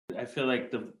I feel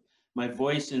like the my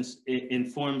voice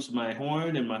informs my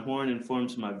horn, and my horn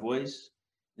informs my voice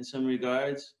in some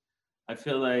regards. I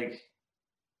feel like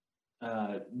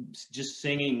uh, just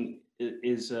singing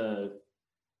is a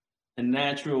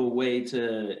natural way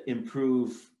to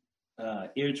improve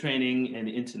ear training and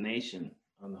intonation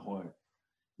on the horn.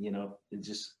 It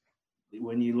just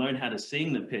when you learn how to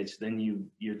sing the pitch, then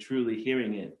you're truly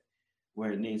hearing it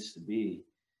where it needs to be.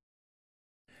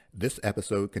 This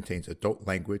episode contains adult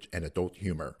language and adult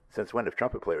humor. Since when have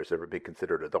trumpet players ever been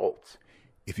considered adults?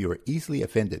 If you are easily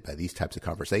offended by these types of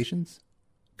conversations,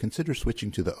 consider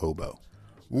switching to the oboe.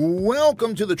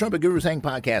 Welcome to the Trumpet Gurus Hang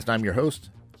podcast. I'm your host,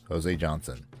 Jose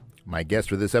Johnson. My guest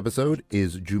for this episode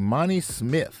is Jumani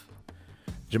Smith.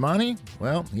 Jumani,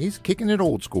 well, he's kicking it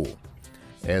old school.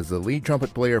 As the lead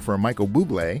trumpet player for Michael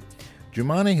Bublé,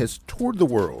 Jumani has toured the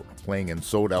world, playing in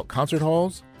sold-out concert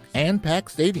halls and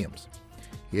packed stadiums.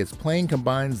 His playing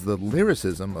combines the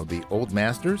lyricism of the old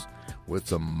masters with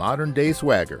some modern-day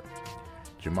swagger.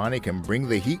 Jumani can bring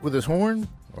the heat with his horn,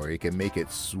 or he can make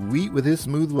it sweet with his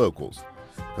smooth vocals.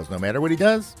 Because no matter what he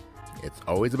does, it's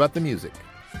always about the music.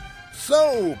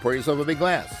 So, pour yourself a big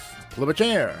glass, pull up a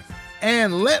chair,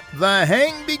 and let the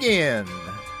hang begin.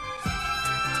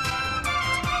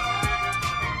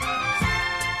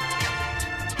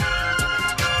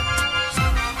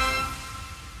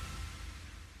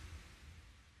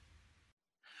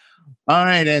 All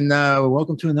right, and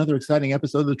welcome to another exciting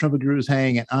episode of the Trumpet Gurus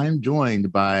Hang, and I'm joined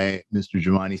by Mr.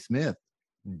 Jumani Smith.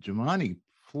 Jumani,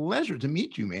 pleasure to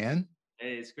meet you, man.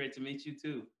 Hey, it's great to meet you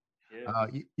too.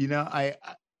 Yeah.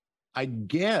 I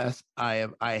guess I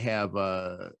have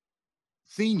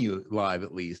seen you live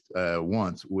at least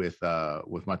once with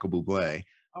Michael Bublé.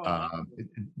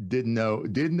 Didn't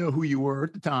know who you were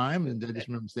at the time, and I just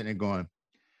remember sitting there going,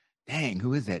 "Dang,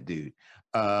 who is that dude?"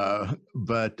 Yeah,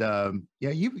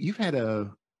 you've had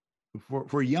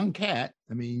for a young cat.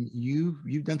 I mean,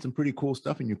 you've done some pretty cool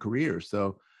stuff in your career.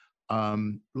 So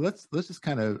let's just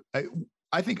kind of.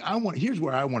 Here's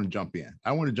where I want to jump in.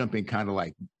 I want to jump in kind of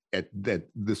like at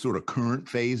the sort of current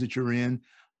phase that you're in,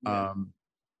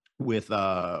 with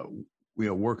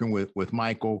working with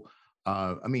Michael.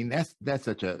 I mean, that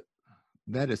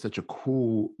is such a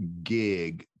cool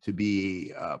gig to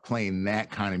be playing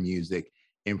that kind of music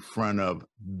in front of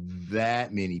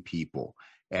that many people.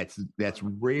 That's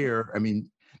rare. I mean,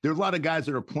 there are a lot of guys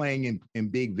that are playing in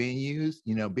big venues,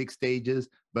 big stages,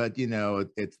 but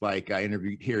it's like I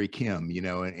interviewed Harry Kim,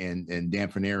 and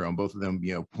Dan Fanero, and both of them,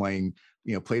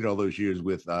 played all those years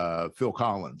with Phil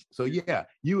Collins. So yeah,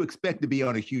 you expect to be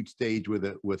on a huge stage with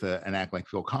an act like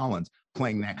Phil Collins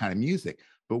playing that kind of music.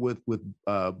 But with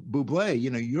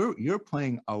Bublé, you're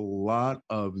playing a lot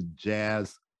of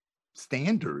jazz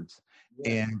standards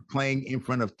and playing in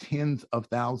front of tens of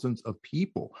thousands of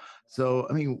people. So,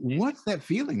 I mean, what's that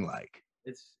feeling like?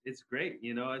 It's great.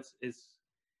 It's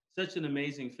such an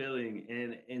amazing feeling,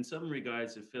 and in some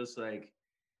regards, it feels like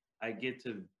I get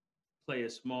to play a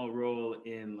small role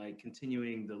in like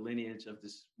continuing the lineage of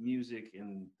this music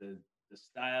and the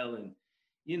style. And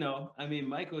I mean,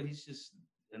 Michael, he's just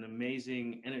an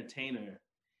amazing entertainer,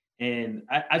 and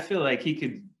I feel like he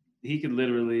could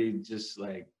literally just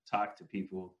like talk to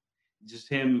people, just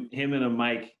him and a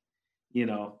mic,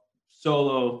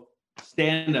 solo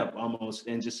stand up almost,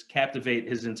 and just captivate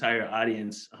his entire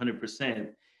audience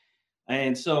 100%.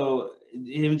 And so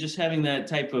him just having that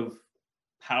type of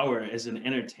power as an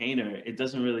entertainer, it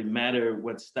doesn't really matter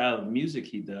what style of music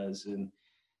he does. And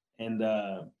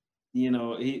he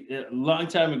a long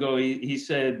time ago he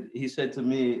said to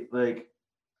me, like,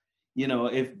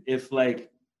 if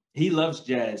like he loves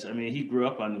jazz. I mean, he grew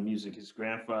up on the music. His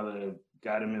grandfather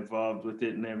got him involved with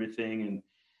it and everything.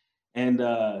 And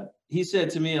he said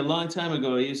to me a long time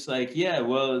ago, he's like, yeah,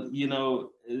 well,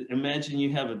 imagine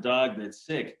you have a dog that's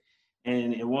sick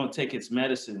and it won't take its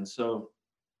medicine. So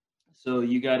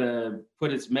you got to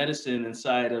put its medicine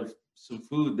inside of some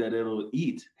food that it'll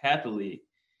eat happily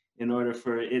in order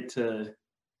for it to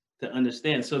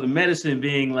understand. So the medicine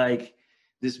being like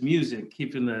this music,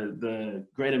 keeping the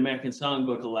Great American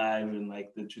Songbook alive, and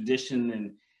like the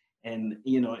tradition, and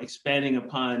expanding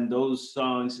upon those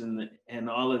songs and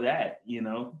all of that.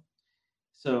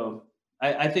 So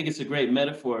I think it's a great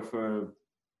metaphor for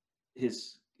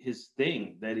his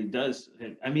thing that he does.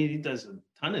 I mean, he does a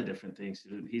ton of different things.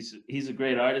 He's a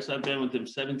great artist. I've been with him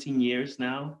 17 years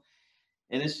now,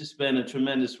 and it's just been a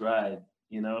tremendous ride.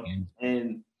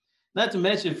 And not to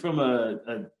mention from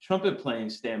a trumpet playing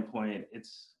standpoint,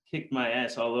 it's kicked my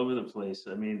ass all over the place.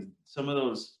 I mean, some of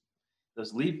those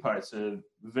lead parts are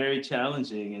very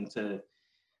challenging, and to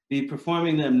be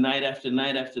performing them night after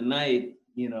night after night,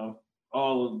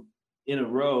 all in a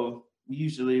row.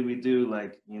 Usually we do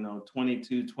like,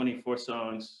 22, 24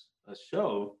 songs a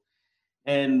show.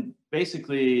 And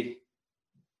basically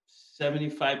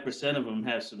 75% of them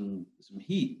have some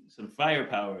heat, some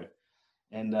firepower.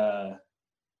 And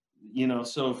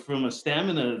so from a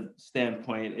stamina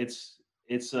standpoint,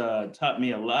 it's taught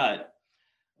me a lot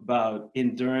about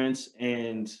endurance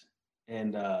and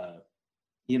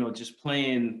just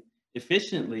playing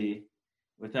efficiently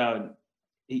without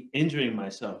injuring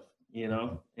myself,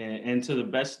 and to the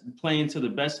best, playing to the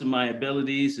best of my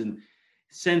abilities and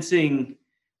sensing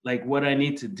like what I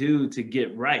need to do to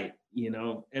get right,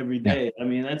 every Yeah. day. I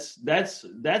mean, that's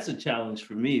a challenge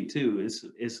for me too.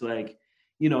 It's like,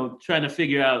 trying to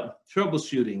figure out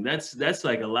troubleshooting. That's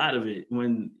like a lot of it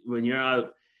when you're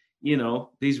out,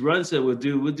 these runs that we'll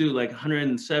do like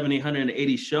 170,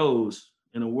 180 shows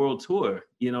in a world tour,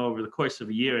 over the course of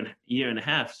a year and a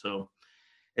half. So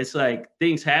it's like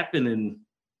things happen, and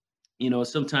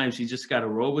sometimes you just got to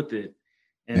roll with it.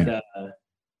 And Yeah.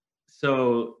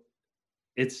 so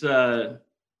it's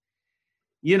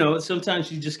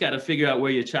sometimes you just got to figure out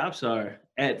where your chops are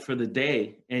at for the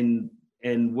day, and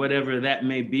whatever that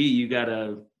may be, you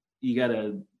gotta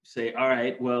say, all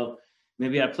right, well,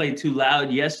 maybe I played too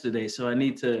loud yesterday, so I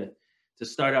need to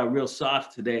start out real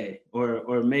soft today,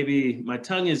 or maybe my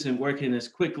tongue isn't working as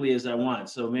quickly as I want,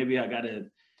 so maybe I gotta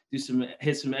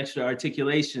hit some extra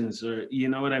articulations, or you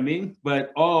know what I mean?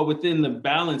 But all within the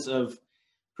balance of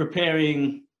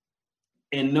preparing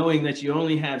and knowing that you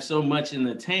only have so much in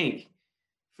the tank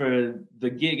for the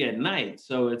gig at night.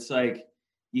 So it's like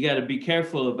you got to be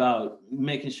careful about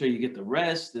making sure you get the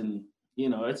rest, and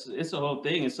it's a whole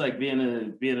thing. It's like being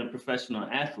a professional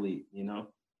athlete.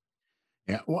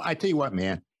 Yeah. Well, I tell you what,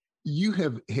 man, you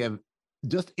have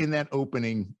just in that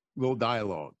opening little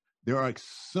dialogue, there are like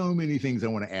so many things I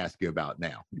want to ask you about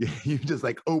now. You just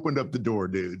like opened up the door,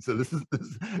 dude. So this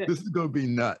is going to be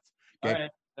nuts. All Okay.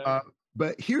 right. All Uh, right.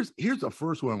 but here's the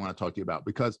first one I want to talk to you about,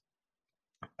 because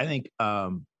I think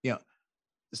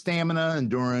stamina,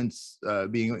 endurance,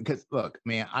 being, because look,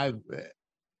 man,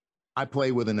 I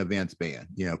play with an events band,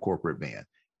 corporate band,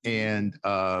 and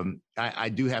I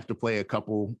do have to play a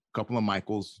couple of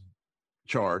Michael's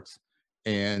charts,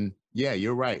 and yeah,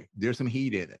 you're right. There's some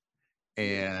heat in it,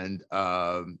 and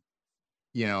and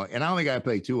I only got to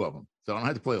play two of them, so I don't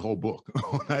have to play a whole book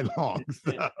all night long.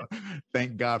 So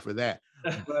thank God for that.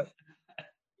 But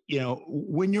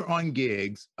when you're on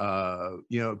gigs,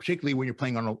 particularly when you're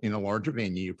playing in a larger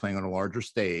venue, you're playing on a larger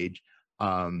stage.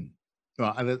 Well,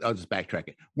 I'll just backtrack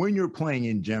it. When you're playing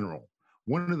in general,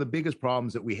 one of the biggest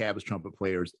problems that we have as trumpet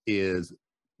players is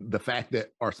the fact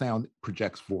that our sound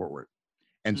projects forward.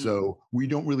 And Mm, so we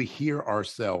don't really hear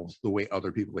ourselves the way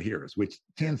other people hear us, which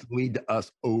yeah, tends to lead to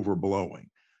us overblowing.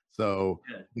 So,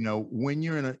 yeah, when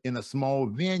you're in a small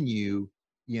venue,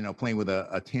 playing with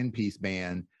a 10-piece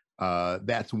band,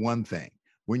 that's one thing.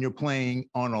 When you're playing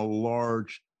on a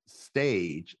large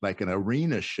stage, like an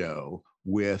arena show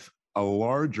with a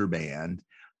larger band,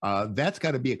 that's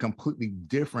got to be a completely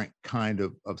different kind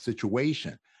of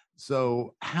situation.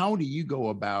 So, how do you go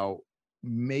about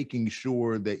making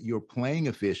sure that you're playing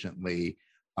efficiently,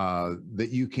 that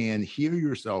you can hear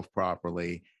yourself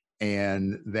properly,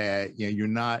 and that you're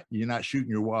not shooting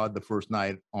your wad the first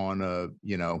night on a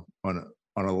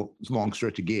long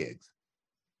stretch of gigs?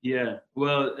 yeah.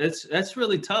 Well, that's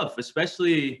really tough,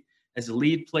 especially as a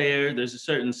lead player. There's a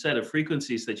certain set of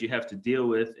frequencies that you have to deal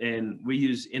with, and we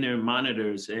use inner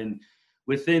monitors. And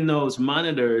within those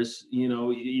monitors,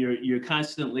 you're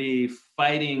constantly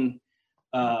fighting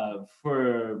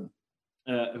for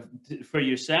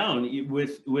your sound.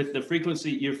 With the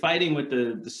frequency. You're fighting with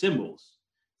the cymbals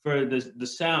for the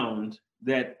sound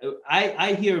that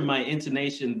I hear my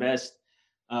intonation best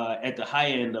at the high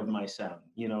end of my sound,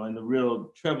 and the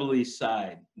real trebly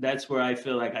side. That's where I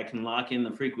feel like I can lock in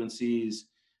the frequencies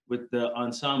with the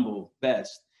ensemble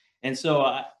best. And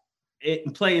so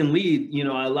playing lead,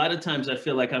 a lot of times I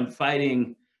feel like I'm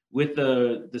fighting with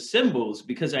the cymbals,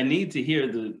 because I need to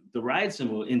hear the ride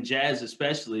cymbal in jazz.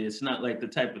 Especially, it's not like the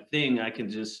type of thing I can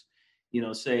just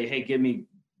say, hey, give me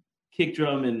kick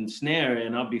drum and snare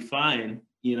and I'll be fine,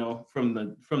 from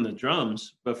the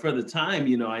drums. But for the time,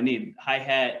 I need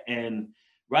hi-hat and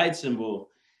ride cymbal.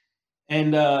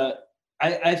 And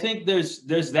I think there's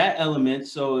that element.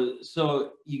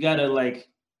 So you gotta like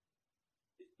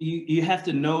you have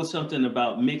to know something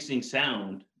about mixing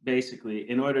sound, basically,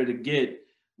 in order to get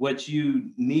what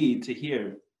you need to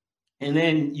hear. And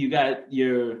then you got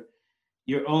your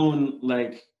own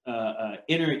like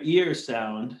inner ear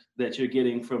sound that you're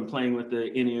getting from playing with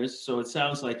the in ears. So it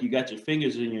sounds like you got your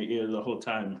fingers in your ear the whole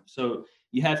time. So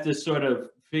you have to sort of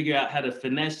figure out how to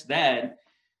finesse that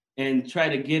and try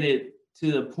to get it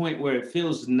to the point where it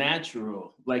feels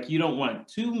natural. Like you don't want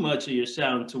too much of your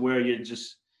sound to where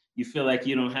you feel like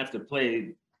you don't have to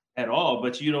play at all,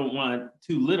 but you don't want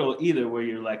too little either where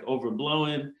you're like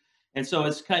overblowing. And so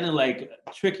it's kind of like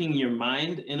tricking your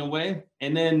mind in a way.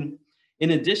 And then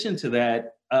in addition to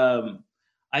that,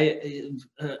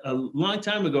 a long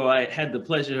time ago, I had the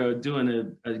pleasure of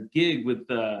doing a gig with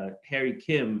Harry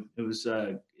Kim. It was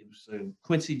a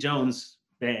Quincy Jones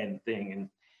band thing, and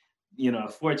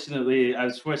fortunately, I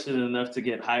was fortunate enough to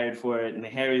get hired for it, and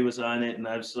Harry was on it, and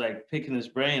I was like picking his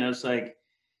brain. I was like,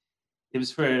 it was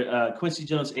for Quincy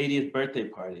Jones' 80th birthday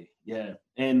party, yeah,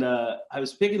 and I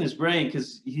was picking his brain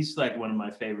because he's like one of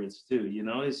my favorites too.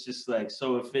 It's just like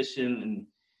so efficient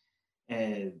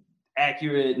and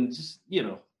accurate, and just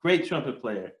great trumpet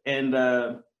player. And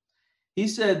he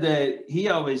said that he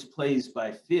always plays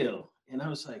by feel. And I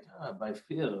was like, by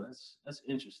feel, that's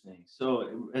interesting.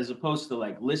 So as opposed to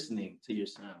like listening to your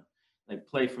sound, like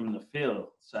play from the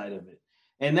feel side of it.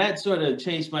 And that sort of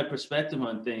changed my perspective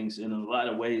on things in a lot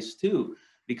of ways too,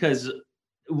 because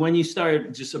when you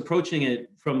start just approaching it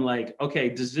from like,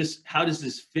 okay, how does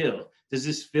this feel? Does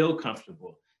this feel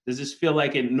comfortable? Does this feel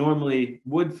like it normally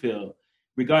would feel,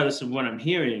 regardless of what I'm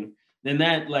hearing? Then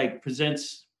that like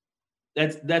presents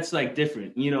that's like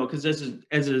different, because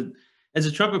as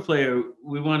a trumpet player,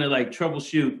 we want to like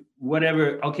troubleshoot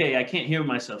whatever. Okay, I can't hear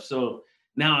myself, so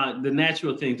now the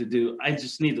natural thing to do, I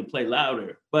just need to play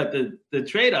louder. But the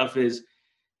trade-off is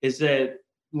that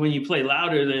when you play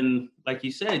louder, then like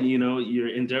you said, your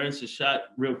endurance is shot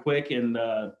real quick, and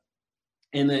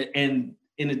in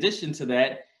addition to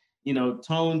that,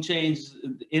 tone change,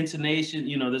 intonation,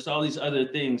 there's all these other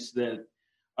things that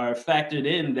are factored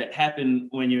in that happen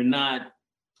when you're not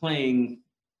playing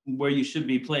where you should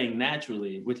be playing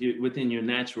naturally within your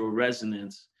natural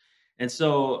resonance. And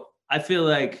so I feel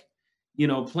like,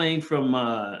 playing from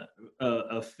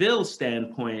a fill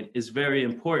standpoint is very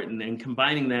important, and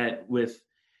combining that with,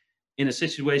 in a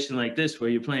situation like this where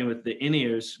you're playing with the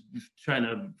in-ears, trying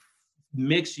to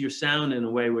mix your sound in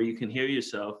a way where you can hear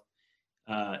yourself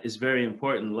is very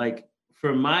important. Like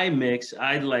for my mix,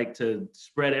 I'd like to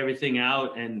spread everything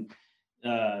out and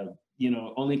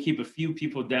only keep a few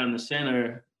people down the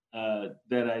center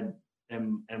that I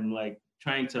am like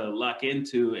trying to lock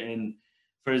into. And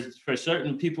for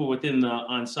certain people within the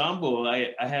ensemble,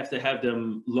 I have to have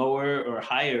them lower or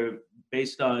higher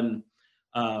based on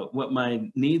what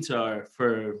my needs are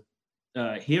for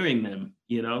hearing them.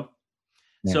 Yeah.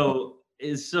 So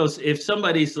if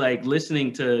somebody's like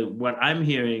listening to what I'm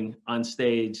hearing on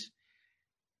stage,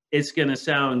 it's going to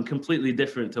sound completely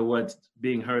different to what's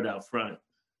being heard out front.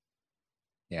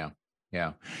 Yeah.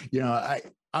 Yeah.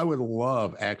 I would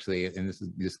love, actually, and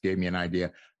this gave me an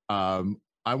idea.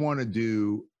 I want to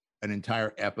do an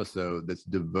entire episode that's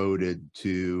devoted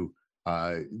to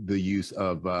the use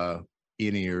of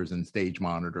in-ears and stage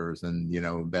monitors and,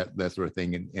 that sort of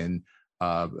thing. And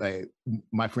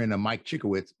my friend Mike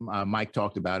Chikowitz, Mike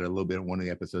talked about it a little bit in one of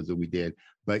the episodes that we did.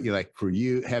 But like for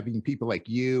you, having people like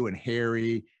you and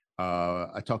Harry,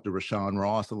 I talked to Rashawn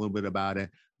Ross a little bit about it.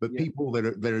 But people that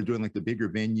are doing like the bigger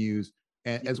venues,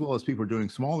 and as well as people doing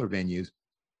smaller venues,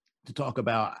 to talk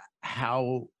about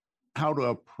how to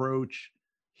approach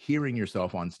hearing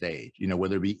yourself on stage.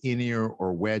 Whether it be in-ear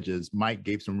or wedges. Mike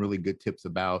gave some really good tips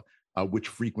about which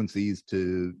frequencies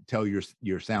to tell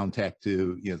your sound tech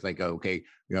to, it's like, okay,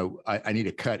 I need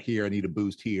a cut here, I need a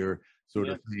boost here, sort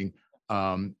of thing.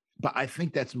 But I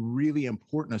think that's really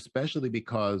important, especially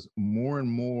because more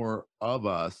and more of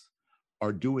us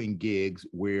are doing gigs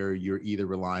where you're either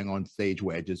relying on stage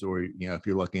wedges or, if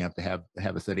you're lucky enough to have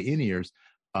a set of in-ears,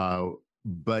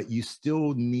 but you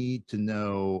still need to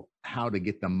know how to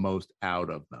get the most out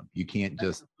of them. You can't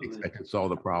just expect to solve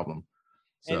the problem.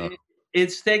 So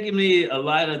it's taken me a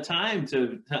lot of time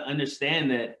to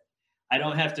understand that I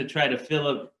don't have to try to fill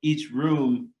up each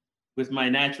room with my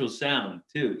natural sound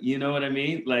too. You know what I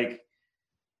mean? Like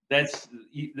that's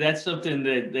something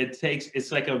that takes,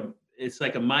 it's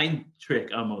like a mind trick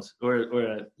almost,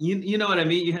 or you know what I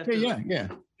mean? You have to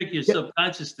trick your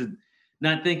subconscious to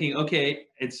not thinking, okay,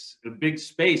 it's a big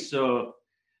space, so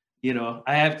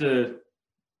I have to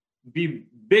be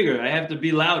bigger, I have to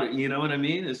be louder. You know what I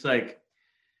mean? It's like,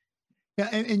 yeah,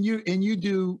 and you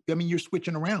do. I mean, you're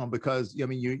switching around because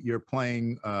you're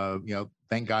playing.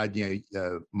 Thank God,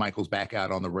 Michael's back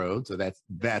out on the road, so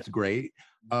that's great.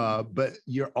 But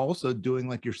you're also doing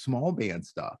like your small band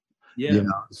stuff. Yeah.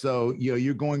 So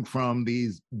you're going from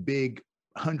these big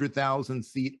 100,000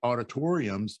 seat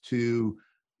auditoriums to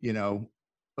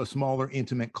a smaller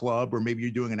intimate club, or maybe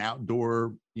you're doing an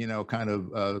outdoor, you know, kind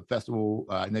of festival.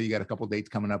 I know you got a couple of dates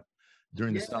coming up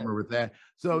during the summer with that.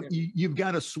 So you've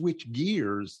got to switch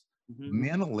gears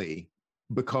mentally,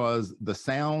 because the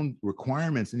sound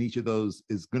requirements in each of those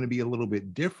is going to be a little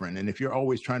bit different. And if you're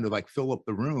always trying to like fill up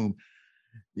the room,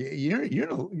 you're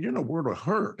in a world of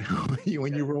hurt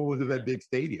when you roll into that big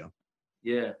stadium.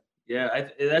 Yeah,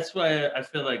 that's why I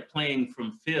feel like playing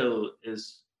from Phil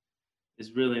is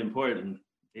really important.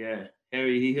 Yeah,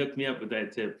 Harry, he hooked me up with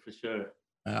that tip for sure.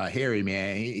 Harry,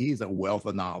 man, he's a wealth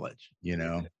of knowledge. You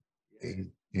know,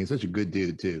 he's such a good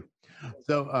dude too.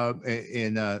 So,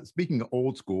 and speaking of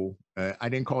old school, I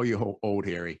didn't call you old,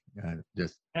 Harry.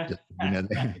 Just you know,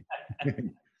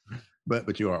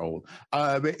 but you are old.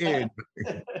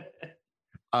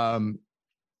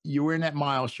 You were in that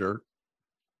Miles shirt,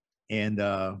 and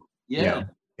yeah,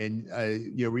 and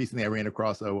you know, recently I ran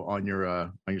across on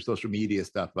your social media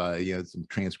stuff, you know, some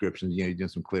transcriptions. You know, you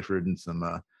did some Clifford and some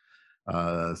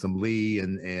Lee,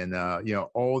 and you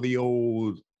know, all the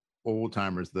old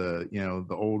timers, the, you know,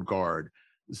 the old guard.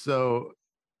 So,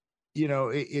 you know,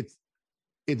 it's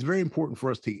very important for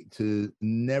us to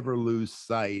never lose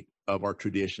sight of our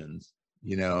traditions,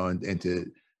 you know, and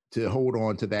to hold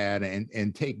on to that,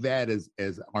 and take that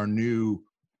as our new,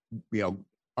 you know,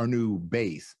 our new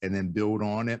base, and then build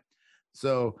on it.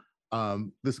 So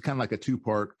this is kind of like a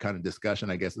two-part kind of discussion,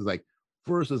 I guess. Is like,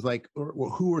 first is like,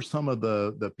 who are some of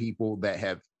the people that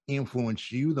have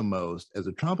influenced you the most as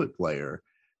a trumpet player?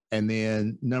 And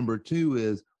then number two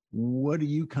is, what are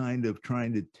you kind of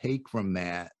trying to take from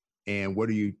that, and what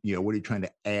are you trying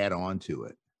to add on to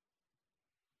it?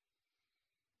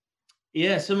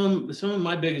 Yeah, some of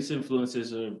my biggest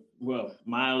influences are, well,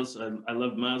 Miles. I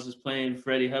love Miles's playing,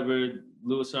 Freddie Hubbard,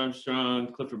 Louis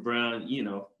Armstrong, Clifford Brown. You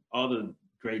know, all the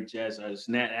great jazz artists,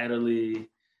 Nat Adderley,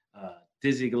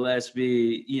 Dizzy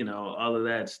Gillespie. You know, all of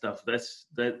that stuff. That's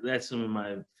some of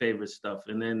my favorite stuff.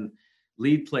 And then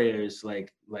lead players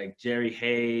like Jerry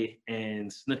Hay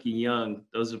and Snooky Young.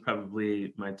 Those are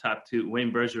probably my top two.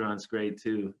 Wayne Bergeron's great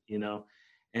too. You know,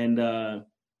 and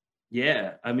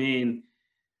yeah, I mean.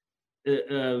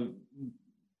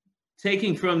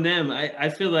 Taking from them, I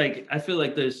feel like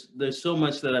there's so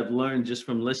much that I've learned just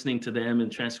from listening to them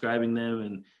and transcribing them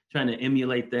and trying to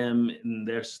emulate them in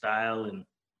their style. And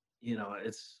you know,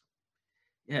 it's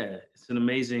an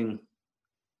amazing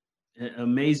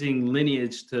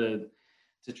lineage to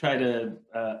try to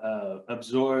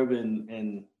absorb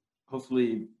and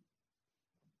hopefully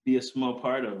be a small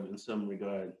part of in some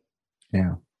regard.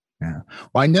 Yeah. Yeah.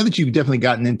 Well, I know that you've definitely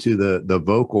gotten into the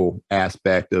vocal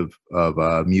aspect of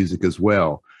music as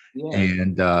well. Yeah.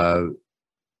 And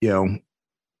you know,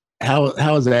 how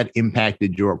has that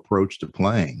impacted your approach to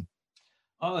playing?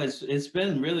 Oh, it's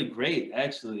been really great,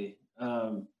 actually.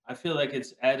 I feel like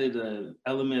it's added an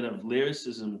element of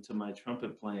lyricism to my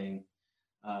trumpet playing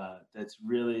that's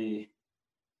really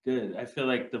good. I feel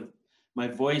like my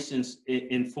voice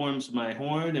informs my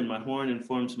horn, and my horn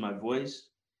informs my voice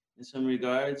in some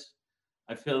regards.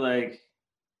 I feel like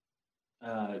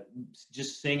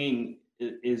just singing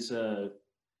is a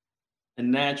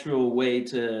natural way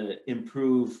to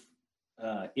improve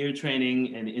ear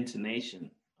training and intonation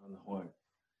on the horn.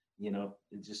 You know,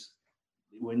 it just,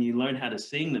 when you learn how to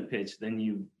sing the pitch,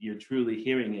 then you're truly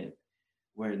hearing it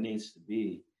where it needs to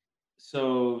be.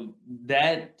 So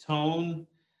that tone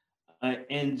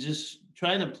and just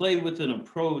trying to play with an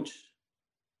approach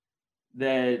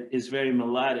that is very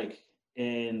melodic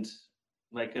and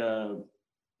like a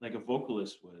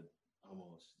vocalist would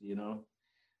almost, you know.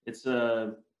 It's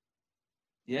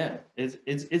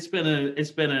it's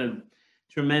been a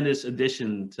tremendous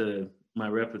addition to my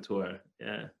repertoire.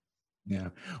 Yeah.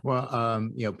 Well,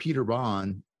 you know, Peter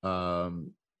Bond, yeah,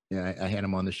 I had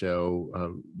him on the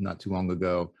show not too long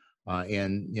ago.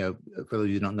 And you know, for those of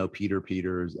you who don't know,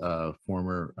 Peter's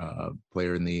former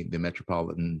player in the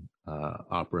Metropolitan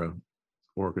Opera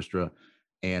Orchestra,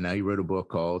 and he wrote a book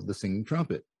called The Singing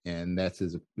Trumpet, and that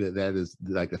is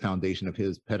like the foundation of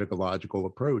his pedagogical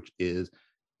approach. Is,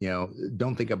 you know,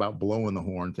 don't think about blowing the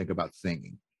horn, think about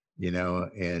singing. You know,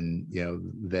 and you know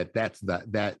that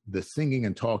the singing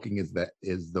and talking is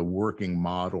the working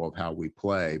model of how we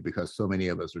play, because so many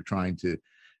of us are trying to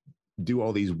do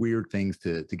all these weird things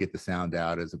to get the sound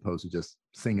out, as opposed to just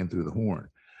singing through the horn.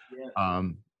 Yeah.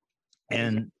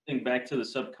 And think back to the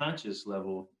subconscious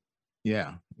level.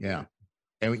 Yeah.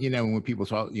 And you know, when people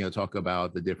talk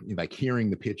about the different, like hearing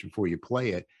the pitch before you play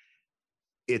it,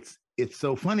 it's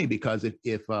so funny, because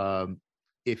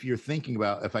if you're thinking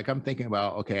about, if like I'm thinking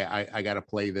about, okay, I got to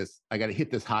play this, I got to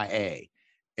hit this high A,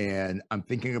 and I'm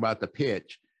thinking about the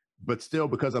pitch, but still,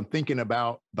 because I'm thinking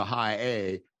about the high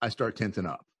A, I start tensing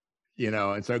up,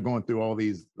 and start going through all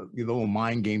these little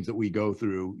mind games that we go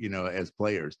through, as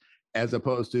players, as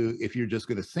opposed to if you're just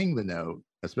going to sing the note,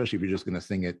 especially if you're just going to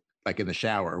sing it like in the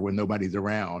shower when nobody's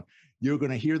around, you're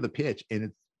going to hear the pitch,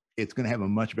 and it's going to have a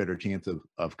much better chance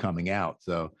of coming out.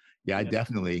 So yeah, I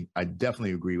definitely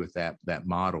agree with that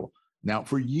model. Now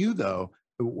for you though,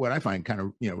 what I find kind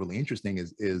of really interesting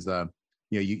is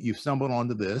you've stumbled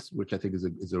onto this, which I think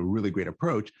is a really great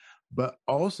approach, but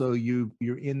also you're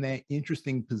in that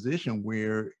interesting position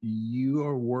where you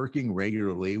are working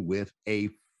regularly with a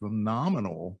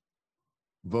phenomenal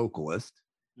vocalist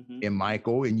in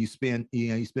Michael, and you spent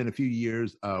a few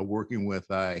years working with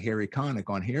Harry Connick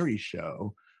on Harry's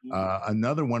show.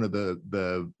 Another one of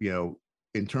the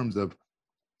in terms of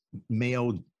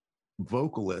male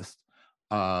vocalist,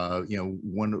 one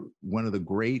of the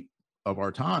great of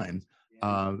our times.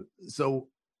 So,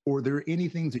 are there any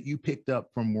things that you picked up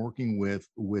from working with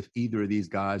either of these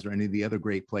guys or any of the other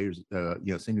great players,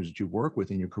 singers that you've worked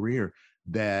with in your career,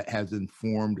 that has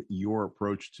informed your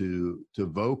approach to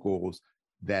vocals,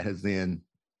 that has then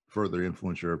further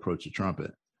influenced your approach to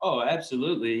trumpet? Oh,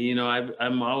 absolutely.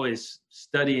 I'm always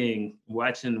studying,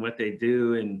 watching what they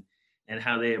do and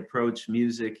how they approach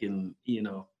music, and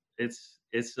it's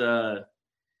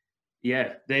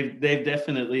yeah, they've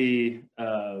definitely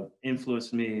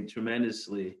influenced me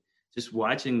tremendously. Just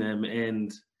watching them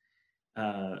and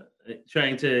uh,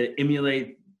 trying to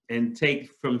emulate and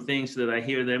take from things that I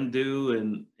hear them do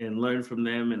and learn from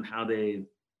them and how they,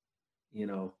 you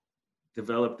know,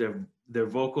 develop their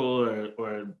vocal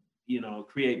or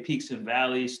create peaks and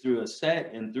valleys through a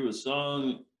set and through a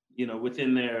song,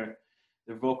 within their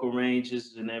vocal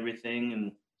ranges and everything.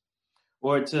 And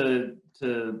or to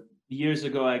years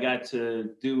ago, I got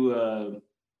to do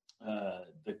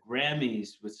the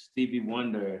Grammys with Stevie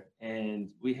Wonder, and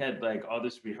we had like all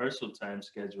this rehearsal time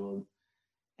scheduled,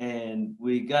 and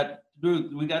we got through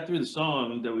the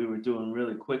song that we were doing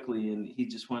really quickly, and he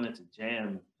just wanted to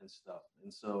jam and stuff.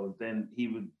 And so then he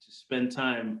would just spend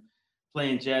time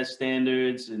playing jazz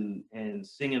standards and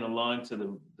singing along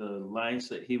to the lines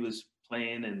that he was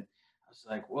playing. And I was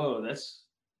like, whoa, that's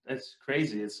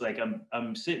crazy. It's like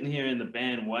I'm sitting here in the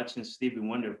band watching Stevie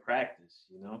Wonder practice.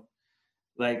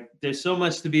 Like there's so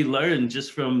much to be learned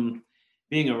just from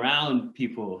being around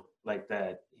people like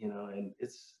that. And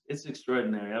it's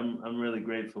extraordinary. I'm really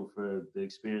grateful for the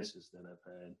experiences that I've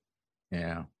had.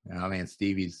 Yeah, I mean,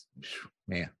 Stevie's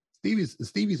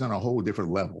on a whole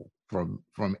different level from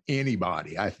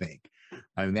anybody, I think.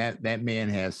 I mean, that man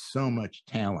has so much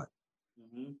talent.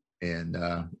 And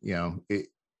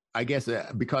I guess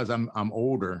because I'm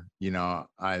older,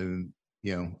 I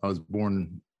was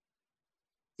born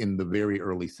in the very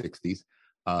early 60s.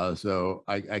 So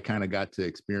I kind of got to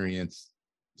experience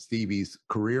Stevie's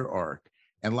career arc.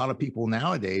 And a lot of people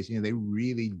nowadays, they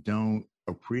really don't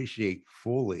appreciate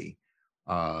fully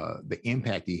the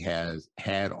impact he has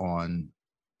had on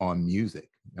music.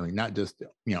 I mean, not just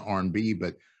R&B,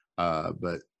 but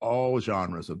all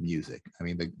genres of music. I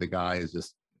mean, the guy is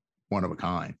just one of a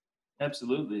kind.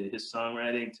 Absolutely, his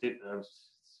songwriting too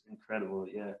was incredible.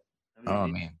 Yeah. I mean, Oh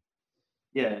man.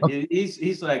 Yeah,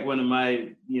 he's like one of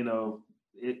my,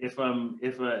 if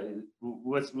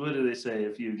what do they say,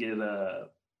 if you get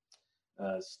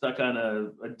stuck on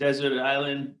a deserted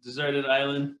island.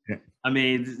 Yeah. I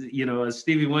mean, a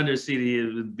Stevie Wonder CD,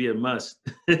 it would be a must.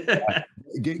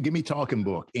 Give me Talking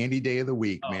Book any day of the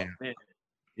week, Oh, man.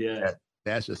 Yeah.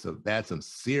 That's some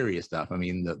serious stuff. I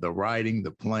mean, the writing,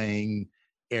 the playing,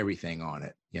 everything on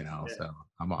it. Yeah. So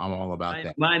I'm all about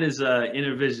that. Mine is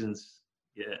Inner Visions.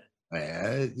 Yeah.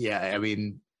 Yeah, I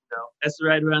mean, that's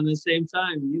right around the same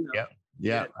time.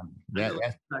 Yeah. That's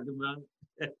talking about.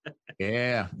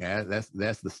 Yeah, that's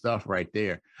the stuff right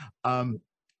there.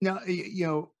 Now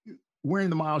wearing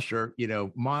the Miles shirt,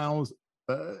 Miles,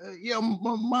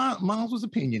 Miles was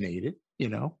opinionated.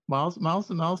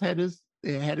 Miles had his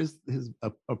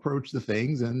approach to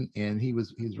things, and he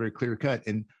was very clear cut,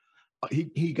 and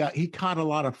he caught a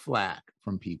lot of flack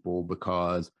from people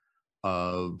because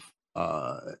of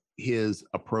his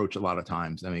approach a lot of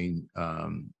times. I mean,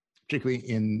 particularly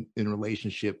in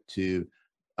relationship to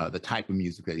the type of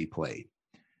music that he played.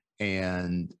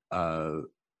 And,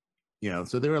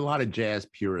 so there are a lot of jazz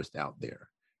purists out there.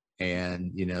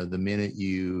 And, the minute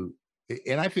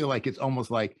and I feel like it's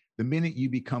almost like the minute you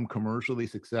become commercially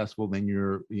successful, then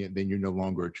you're no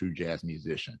longer a true jazz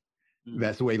musician.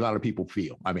 That's the way a lot of people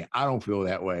feel. I mean, I don't feel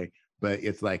that way, but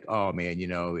it's like, oh man,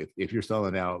 if you're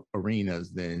selling out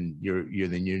arenas, then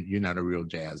you're not a real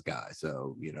jazz guy.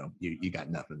 So you got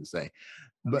nothing to say.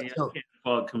 I But mean, I so can't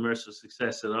fault commercial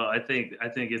success at all. I think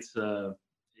it's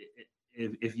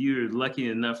if you're lucky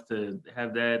enough to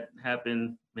have that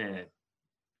happen, man,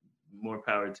 more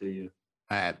power to you.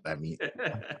 I mean,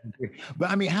 but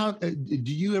I mean, how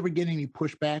do you ever get any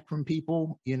pushback from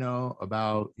people,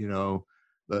 about,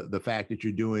 the fact that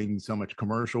you're doing so much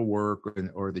commercial work,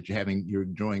 or that you're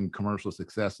enjoying commercial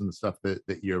success and the stuff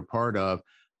that you're a part of,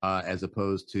 as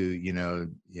opposed to,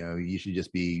 you should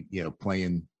just be,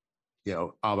 playing,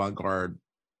 avant-garde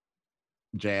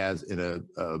jazz in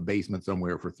a basement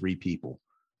somewhere for 3 people.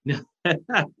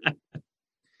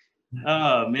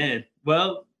 Oh man.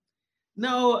 Well,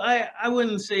 no, I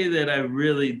wouldn't say that I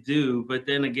really do, but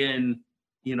then again,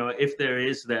 if there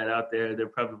is that out there, they're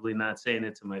probably not saying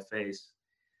it to my face.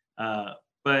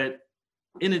 But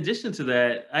in addition to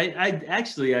that,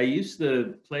 I used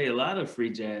to play a lot of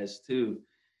free jazz too.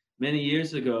 Many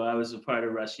years ago, I was a part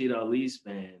of Rashid Ali's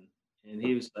band, and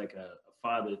he was like a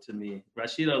father to me.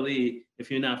 Rashid Ali, if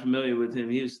you're not familiar with him,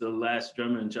 he was the last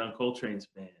drummer in John Coltrane's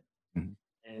band,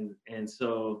 Mhm. and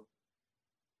so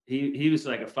he was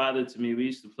like a father to me. We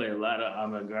used to play a lot of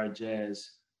avant-garde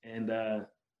jazz, and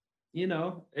you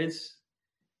know, it's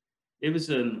it was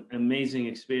an amazing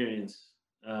experience.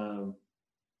 Um,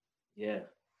 yeah,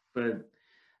 but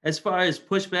as far as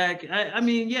pushback, I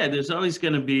mean, yeah, there's always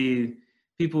going to be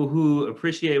people who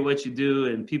appreciate what you do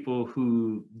and people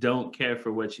who don't care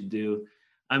for what you do.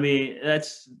 I mean,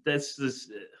 that's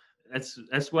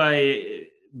why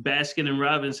Baskin and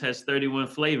Robbins has 31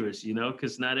 flavors,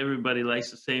 because not everybody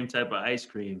likes the same type of ice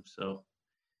cream. So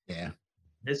Yeah.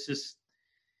 it's just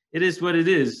it is what it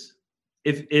is.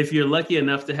 If you're lucky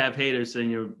enough to have haters, then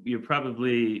you're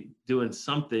probably doing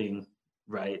something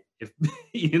right. If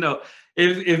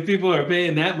if people are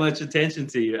paying that much attention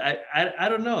to you, I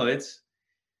don't know.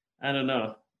 I don't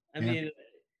know. I Yeah. mean,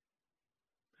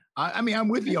 I mean, I'm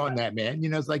with you on that, man.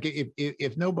 It's like,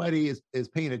 if nobody is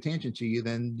paying attention to you,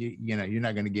 then you're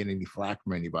not going to get any flack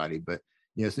from anybody. But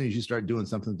as soon as you start doing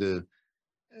something to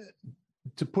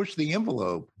push the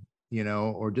envelope,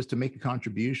 or just to make a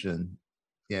contribution,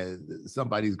 yeah,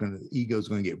 ego's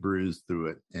going to get bruised through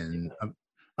it. And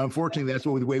unfortunately, that's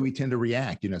the way we tend to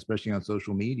react, especially on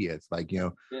social media. It's like,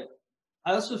 yeah.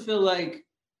 I also feel like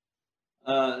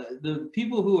the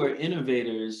people who are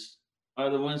innovators are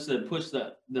the ones that push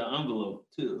the envelope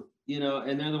too,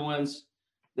 and they're the ones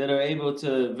that are able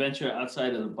to venture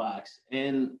outside of the box.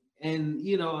 And a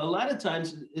lot of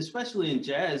times, especially in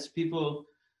jazz, people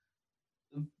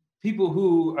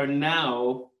who are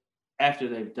now, after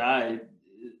they've died,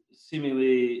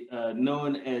 seemingly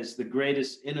known as the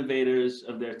greatest innovators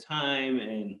of their time,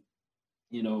 and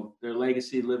their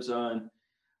legacy lives on.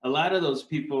 A lot of those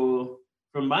people,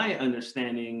 from my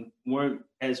understanding, weren't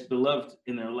as beloved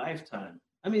in their lifetime.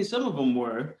 I mean, some of them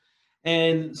were,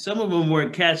 and some of them were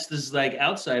cast as like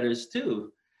outsiders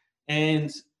too.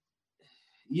 And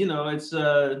it's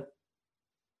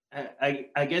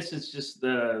I guess it's just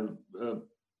a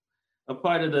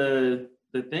part of the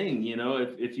thing.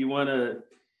 If you want to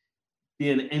be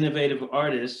an innovative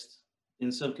artist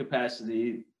in some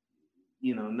capacity,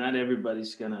 not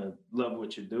everybody's gonna love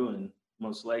what you're doing,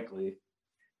 most likely.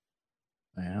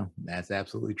 yeah, that's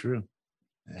absolutely true.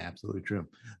 Absolutely true.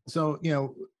 So,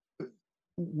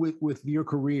 with your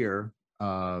career,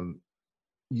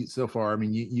 so far, I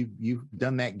mean, you've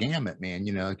done that gamut, man.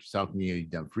 Like you're talking,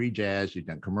 you've done free jazz, you've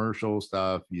done commercial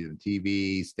stuff, you've done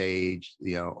TV, stage,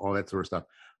 all that sort of stuff.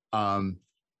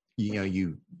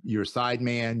 You're a side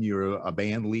man, you're a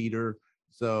band leader.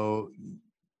 So,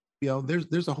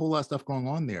 there's a whole lot of stuff going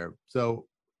on there. So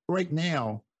right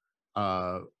now,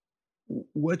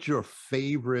 what's your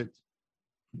favorite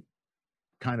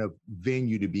kind of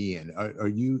venue to be in?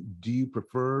 Do you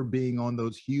prefer being on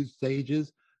those huge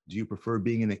stages? Do you prefer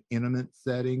being in an intimate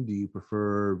setting? Do you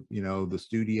prefer, the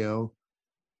studio?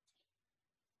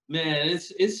 Man,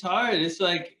 it's hard. It's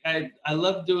like I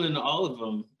love doing all of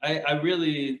them. I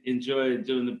really enjoy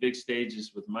doing the big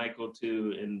stages with Michael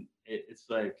too, and it's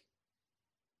like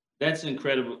that's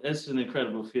incredible. That's an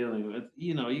incredible feeling.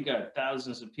 You got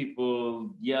thousands of people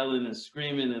yelling and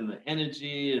screaming, and the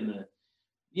energy and the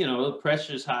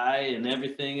pressure's high and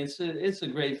everything. It's a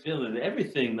great feeling.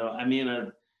 Everything though. I mean, I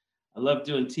love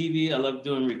doing TV. I love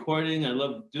doing recording. I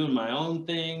love doing my own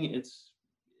thing. It's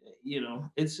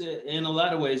in a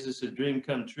lot of ways, it's a dream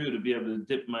come true to be able to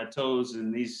dip my toes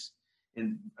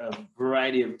in a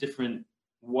variety of different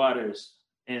waters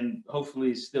and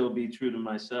hopefully still be true to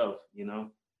myself.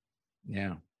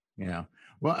 Yeah. Yeah.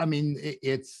 Well, I mean,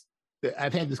 it's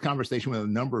I've had this conversation with a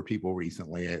number of people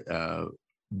recently,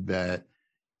 that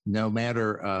no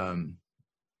matter,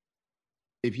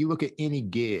 if you look at any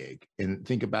gig and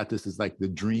think about this as like the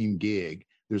dream gig,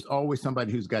 there's always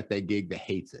somebody who's got that gig that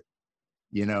hates it.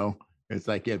 You know, it's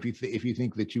like, if you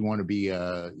think that you want to be,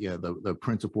 the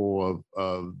principal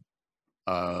of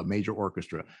a major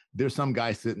orchestra, there's some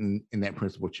guy sitting in that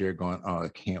principal chair going, "Oh, I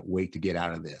can't wait to get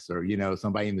out of this," or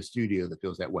somebody in the studio that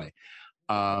feels that way.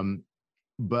 Um,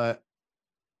 but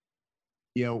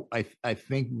I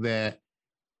think that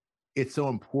it's so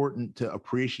important to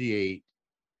appreciate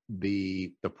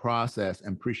the process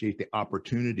and appreciate the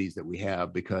opportunities that we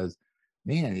have, because,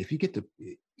 man, if you get to,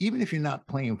 even if you're not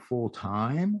playing full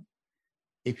time,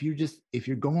 if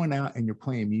you're going out and you're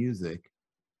playing music,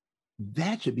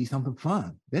 that should be something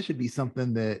fun. That should be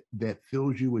something that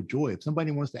fills you with joy. If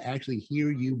somebody wants to actually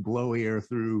hear you blow air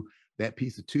through that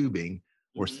piece of tubing,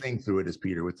 or sing through it, as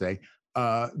Peter would say,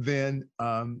 then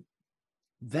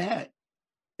that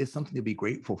is something to be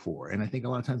grateful for. And I think a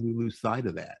lot of times we lose sight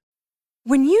of that.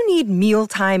 When you need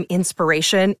mealtime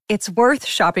inspiration, it's worth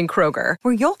shopping Kroger,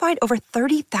 where you'll find over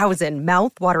 30,000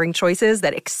 mouth-watering choices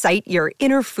that excite your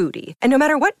inner foodie. And no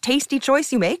matter what tasty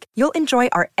choice you make, you'll enjoy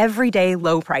our everyday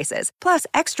low prices, plus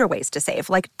extra ways to save,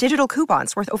 like digital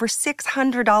coupons worth over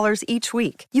 $600 each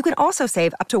week. You can also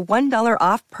save up to $1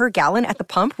 off per gallon at the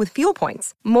pump with fuel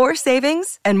points. More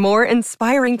savings and more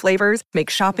inspiring flavors make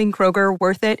shopping Kroger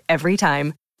worth it every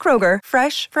time. Kroger,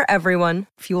 fresh for everyone.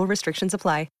 Fuel restrictions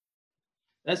apply.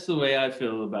 That's the way I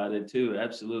feel about it too.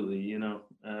 Absolutely.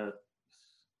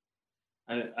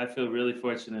 I feel really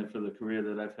fortunate for the career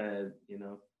that I've had,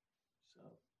 so.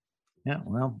 Yeah,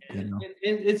 well,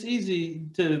 it's easy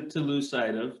to lose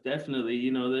sight of.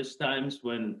 Definitely. There's times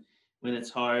when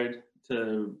it's hard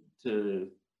to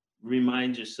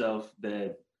remind yourself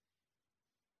that,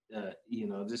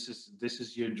 this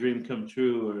is your dream come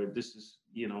true, or this is,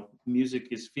 music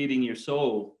is feeding your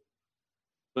soul.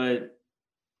 But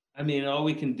I mean, all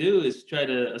we can do is try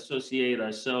to associate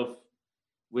ourselves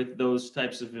with those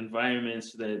types of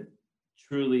environments that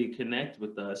truly connect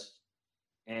with us,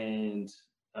 and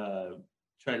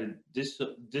try to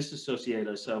disassociate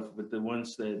ourselves with the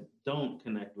ones that don't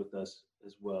connect with us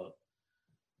as well.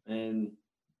 And,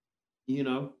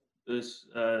 there's,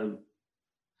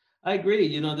 I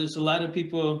agree, there's a lot of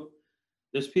people,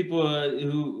 there's people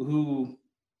who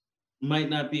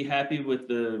might not be happy with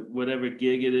the whatever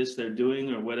gig it is they're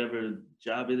doing, or whatever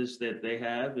job it is that they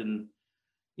have, and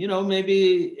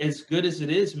maybe as good as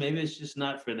it is, maybe it's just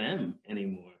not for them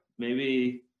anymore.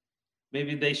 Maybe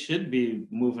they should be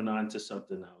moving on to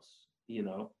something else,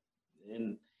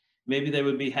 and maybe they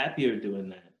would be happier doing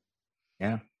that.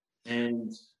 Yeah.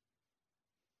 And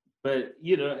but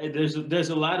there's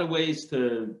a lot of ways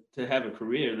to have a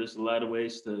career. There's a lot of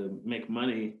ways to make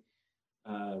money,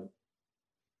 uh,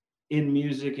 in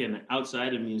music and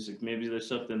outside of music. Maybe there's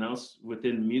something else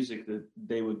within music that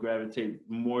they would gravitate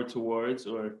more towards,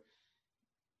 or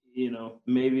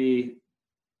maybe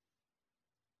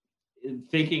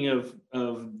thinking of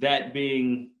that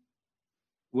being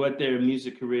what their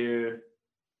music career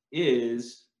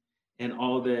is, and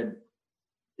all that,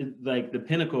 like the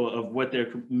pinnacle of what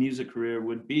their music career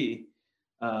would be.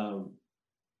 um,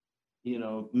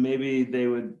 Maybe they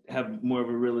would have more of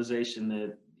a realization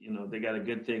that they got a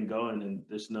good thing going, and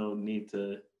there's no need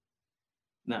to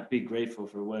not be grateful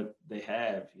for what they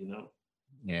have.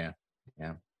 Yeah.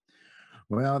 Yeah.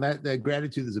 Well, that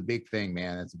gratitude is a big thing,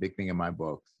 man. It's a big thing in my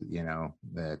books,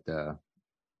 that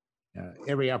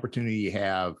every opportunity you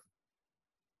have,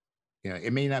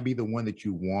 it may not be the one that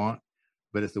you want,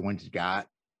 but it's the one you got.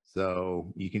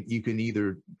 So you can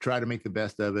either try to make the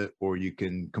best of it, or you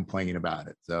can complain about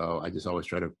it. So I just always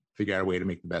try to figure out a way to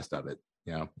make the best of it.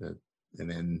 And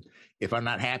then if I'm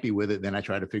not happy with it, then I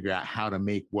try to figure out how to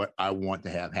make what I want to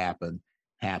have happen,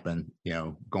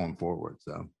 going forward.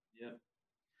 So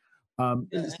Yeah.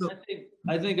 Yeah, so, and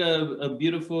I think a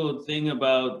beautiful thing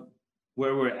about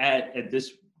where we're at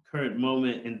this current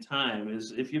moment in time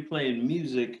is, if you're playing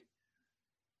music,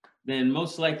 then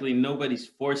most likely nobody's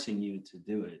forcing you to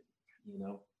do it,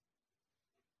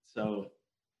 So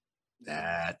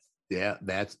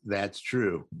that's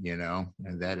true,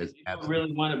 and that if is you don't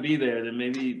really want to be there, then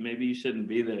maybe you shouldn't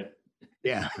be there.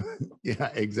 yeah. Yeah,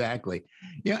 exactly.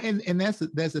 Yeah, and that's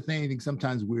the thing. I think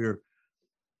sometimes we're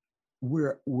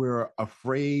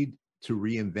afraid to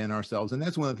reinvent ourselves, and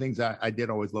that's one of the things I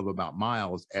did always love about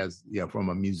Miles, as from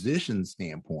a musician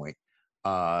standpoint,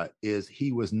 is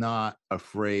he was not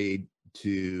afraid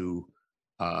to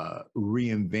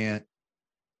reinvent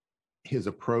his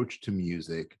approach to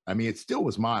music. I mean, it still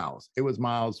was Miles. It was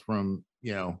Miles from,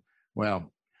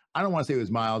 well, I don't want to say it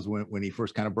was Miles when he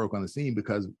first kind of broke on the scene,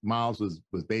 because Miles was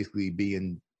basically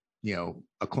being,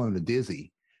 a clone of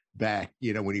Dizzy back,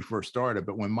 when he first started.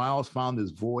 But when Miles found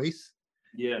his voice,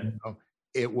 Yeah.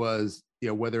 It was,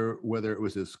 whether it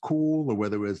was his cool, or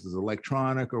whether it was his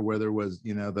electronic, or whether it was,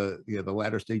 the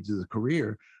latter stages of his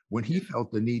career, when he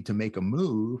felt the need to make a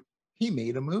move, he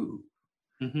made a move.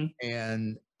 Mm-hmm.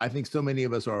 And I think so many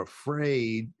of us are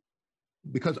afraid,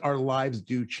 because our lives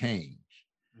do change.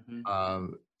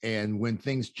 Mm-hmm. And when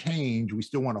things change, we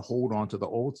still want to hold on to the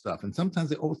old stuff. And sometimes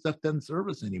the old stuff doesn't serve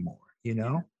us anymore,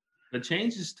 Yeah. But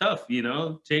change is tough,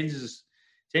 change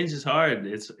is hard.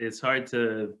 It's hard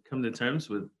to come to terms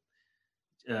with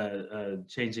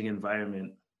changing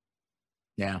environment.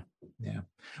 Yeah.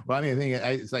 Well, I mean,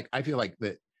 it's like, I feel like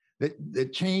that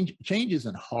change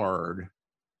isn't hard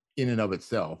in and of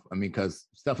itself. I mean, because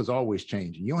stuff is always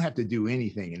changing. You don't have to do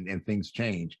anything, and things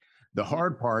change. The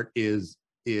hard part is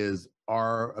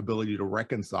our ability to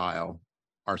reconcile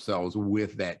ourselves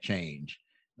with that change.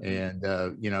 And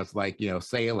it's like,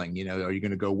 sailing. Are you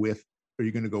going to go with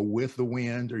the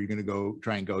wind, or are you going to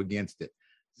try and go against it?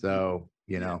 So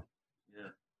Yeah.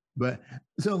 But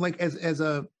so, like, as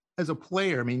a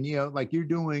player, I mean, like you're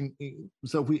doing.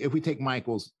 So if we take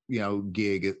Michael's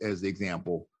gig as the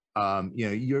example,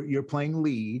 you're playing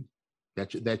lead.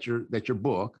 That's your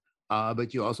book.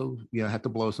 But you also have to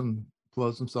blow some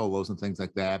solos and things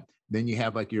like that. Then you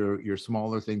have like your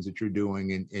smaller things that you're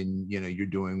doing, and you're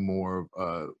doing more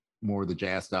of the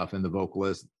jazz stuff and the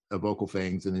vocal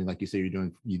things. And then, like you say,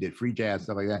 you did free jazz,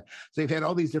 stuff like that. So you've had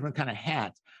all these different kind of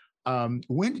hats.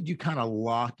 When did you kind of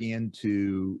lock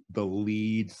into the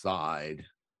lead side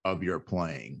of your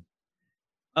playing?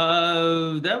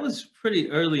 That was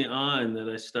pretty early on that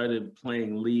I started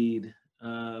playing lead.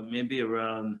 Maybe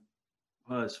around,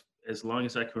 well, as long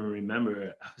as I can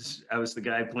remember, I was the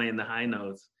guy playing the high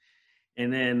notes,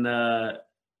 and then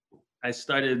I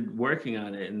started working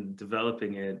on it and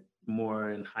developing it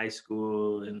more in high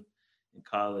school and in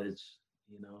college.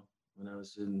 When I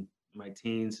was in my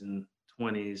teens and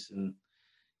 20s, and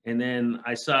then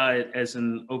I saw it as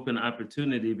an open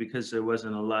opportunity because there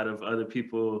wasn't a lot of other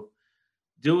people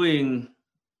doing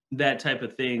that type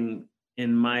of thing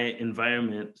in my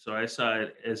environment. So I saw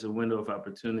it as a window of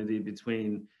opportunity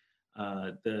between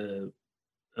the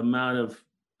amount of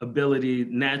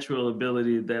natural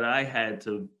ability that I had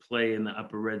to play in the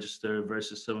upper register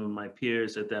versus some of my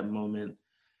peers at that moment.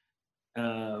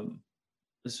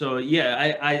 So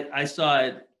yeah, I saw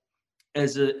it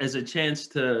as a chance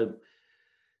to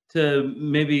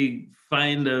maybe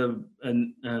find a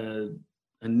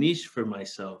niche for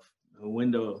myself, a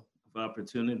window of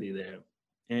opportunity there.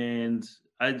 And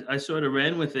I sort of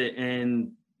ran with it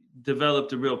and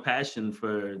developed a real passion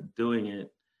for doing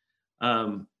it.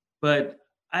 But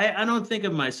I don't think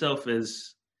of myself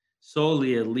as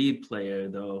solely a lead player,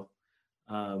 though.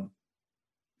 Um,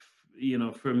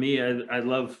 for me, I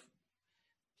love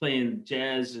playing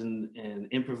jazz and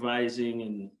improvising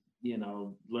and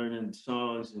learning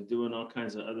songs and doing all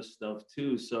kinds of other stuff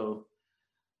too. So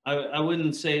I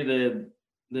wouldn't say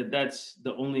that's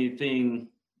the only thing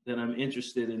that I'm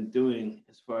interested in doing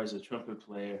as far as a trumpet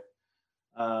player.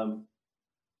 Um,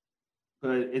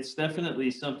 but it's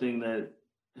definitely something that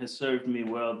has served me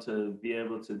well to be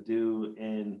able to do.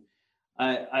 And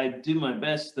I do my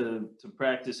best to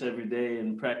practice every day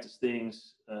and practice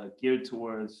things geared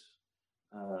towards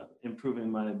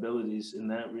improving my abilities in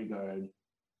that regard,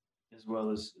 as well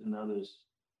as in others.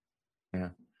 Yeah.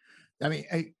 I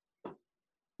mean,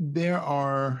 there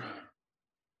are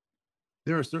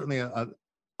certainly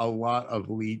a lot of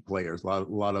lead players, a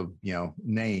lot of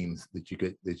names that you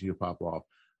could pop off,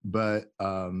 but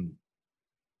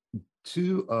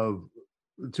two of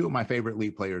my favorite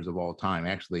lead players of all time,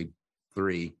 actually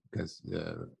three, because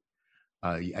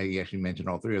I actually mentioned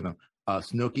all three of them: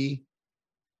 Snooky,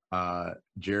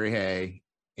 Jerry Hay,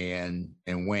 and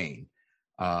Wayne.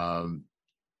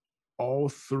 All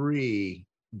three.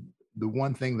 The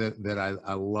one thing that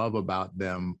I love about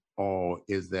them all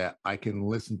is that I can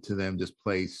listen to them just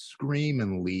play scream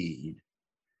and lead,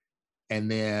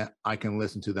 and then I can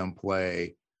listen to them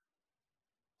play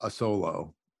a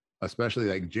solo, especially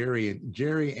like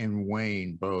Jerry and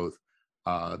Wayne both.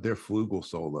 Their flugel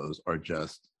solos are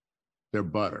just, they're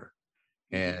butter,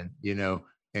 and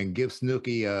and give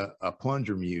Snooky a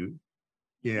plunger mute,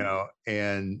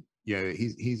 and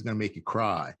he's gonna make you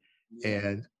cry.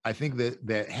 And I think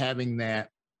that having that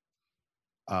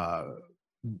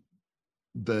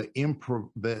the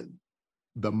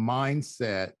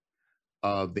mindset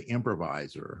of the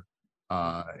improviser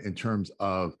in terms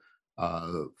of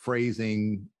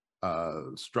phrasing,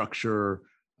 structure,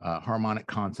 harmonic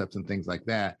concepts and things like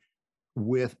that,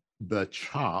 with the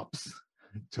chops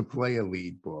to play a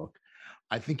lead book,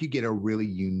 I think you get a really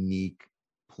unique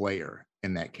player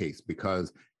in that case,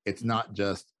 because it's not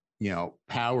just,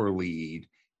 power lead,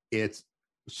 it's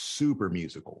super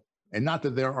musical. And not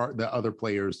that the other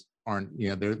players aren't,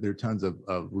 there are tons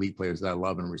of lead players that I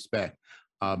love and respect.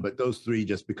 But those three,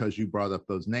 just because you brought up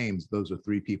those names, those are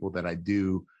three people that I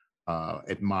do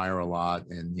admire a lot.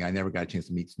 And I never got a chance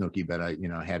to meet Snooki, but I,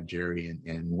 have Jerry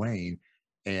and Wayne,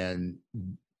 and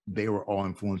they were all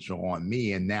influential on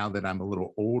me. And now that I'm a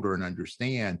little older and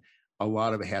understand, a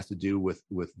lot of it has to do with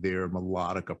their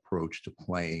melodic approach to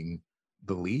playing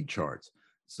the lead charts.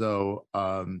 So,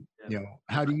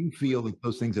 how do you feel that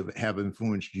those things have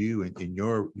influenced you in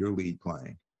your lead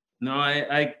playing? No,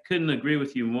 I couldn't agree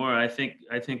with you more. I think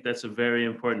that's a very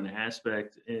important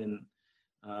aspect and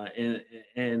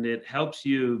it helps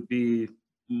you be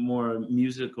more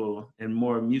musical and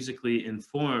more musically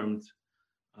informed.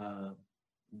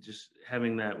 Just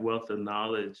having that wealth of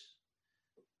knowledge.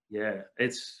 Yeah,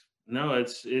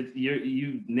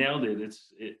 you nailed it.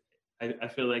 I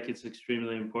feel like it's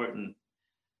extremely important.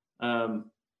 I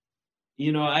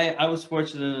was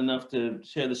fortunate enough to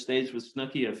share the stage with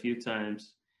Snooki a few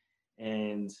times,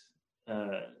 and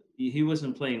he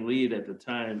wasn't playing lead at the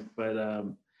time, but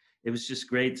it was just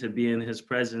great to be in his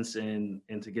presence and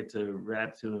to get to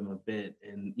rap to him a bit.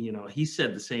 And he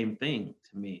said the same thing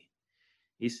to me.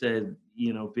 He said,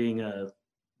 being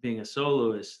a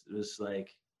soloist was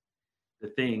like the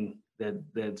thing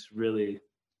that's really,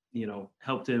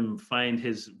 helped him find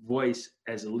his voice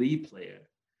as a lead player,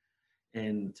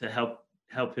 and to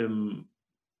help him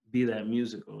be that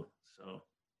musical. So,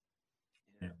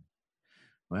 yeah.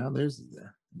 Well,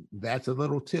 that's a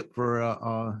little tip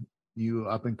for you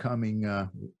up and coming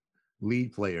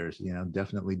lead players.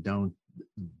 Definitely don't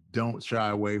shy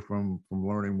away from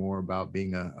learning more about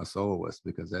being a soloist,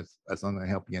 because that's not going to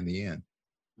help you in the end.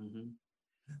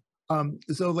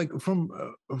 Mm-hmm. So, like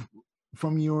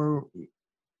from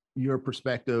your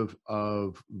perspective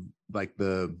of like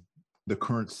the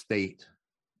current state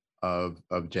of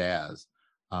jazz,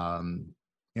 where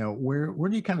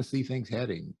do you kind of see things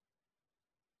heading?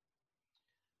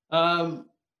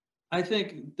 I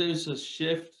think there's a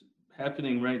shift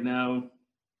happening right now.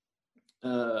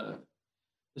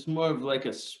 It's more of like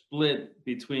a split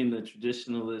between the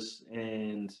traditionalists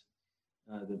and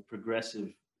the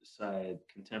progressive side,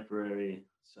 contemporary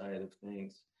side of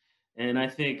things. And I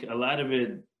think a lot of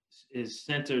it is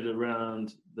centered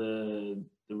around the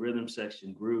rhythm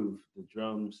section groove, the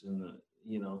drums, and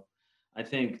I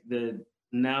think that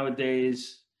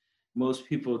nowadays most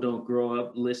people don't grow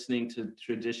up listening to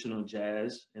traditional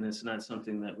jazz, and it's not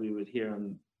something that we would hear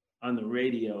on the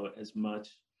radio as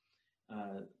much.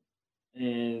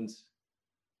 And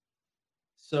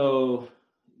so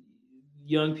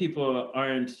young people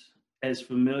aren't as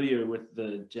familiar with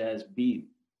the jazz beat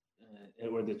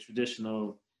or the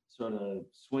traditional sort of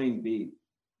swing beat.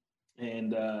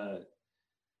 And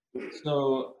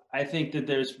so I think that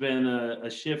there's been a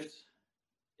shift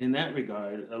in that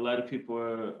regard. A lot of people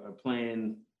are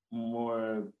playing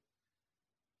more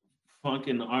funk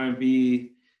and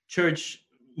R&B,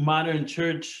 modern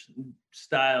church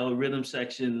style rhythm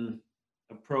section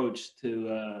approach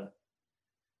to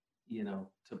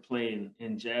to playing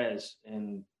in jazz,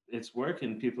 and it's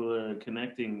working. People are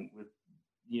connecting with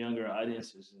younger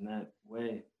audiences in that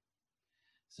way.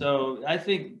 So I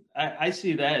think I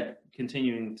see that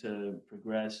continuing to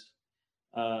progress.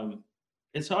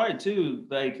 It's hard too.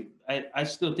 Like I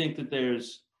still think that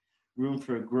there's room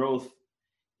for growth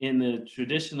in the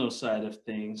traditional side of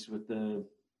things with the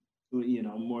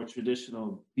more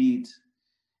traditional beat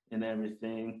and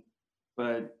everything.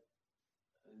 But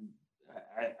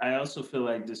I also feel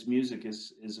like this music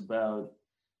is about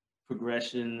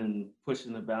progression and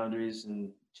pushing the boundaries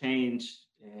and change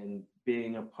and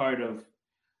being a part of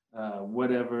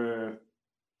whatever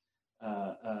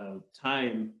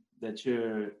time that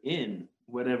you're in,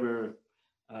 whatever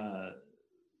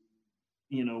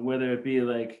whether it be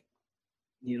like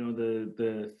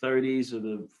the 30s or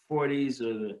the 40s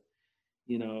or the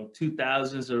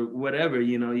 2000s or whatever.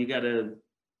 You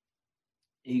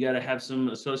gotta have some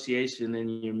association in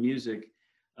your music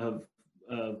of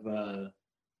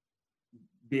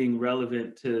being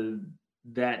relevant to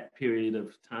that period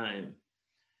of time.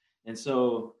 And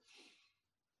so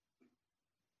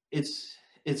it's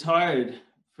hard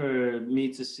for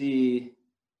me to see.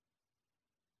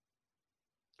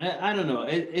 I don't know.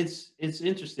 It's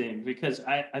interesting because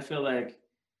I feel like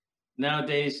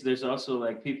nowadays there's also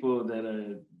like people that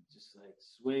are just like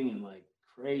swing and like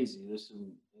crazy. There's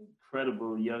some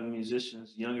incredible younger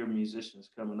musicians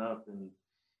coming up, and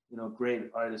great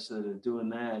artists that are doing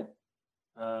that.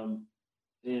 Um,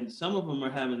 and some of them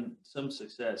are having some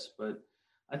success, but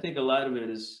I think a lot of it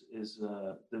is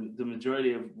the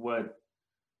majority of what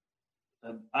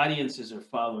audiences are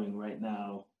following right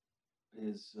now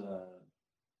is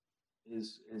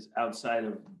is outside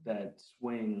of that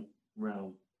swing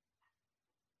realm.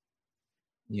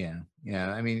 Yeah,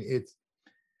 yeah. I mean, it's.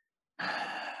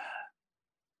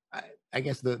 I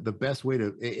guess the best way to,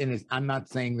 and it's, I'm not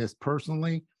saying this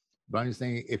personally, but I'm just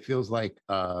saying it feels like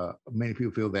many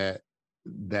people feel that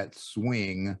that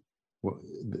swing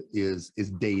is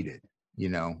dated. You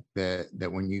know, that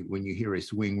when you hear a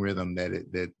swing rhythm,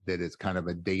 that it's kind of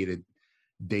a dated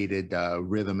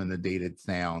rhythm and a dated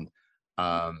sound.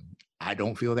 I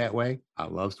don't feel that way. I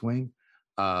love swing,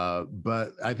 but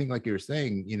I think, like you're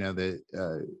saying,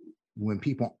 that when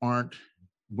people aren't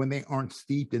when they aren't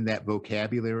steeped in that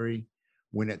vocabulary,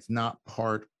 when it's not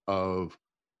part of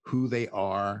who they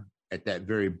are at that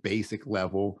very basic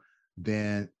level,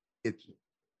 then it's,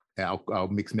 I'll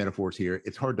mix metaphors here.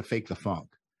 It's hard to fake the funk.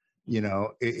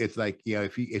 It's like,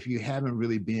 if you haven't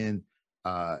really been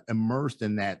immersed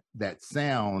in that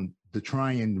sound, to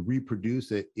try and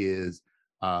reproduce it is,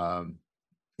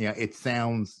 it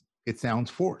sounds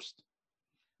forced.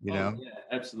 Oh yeah,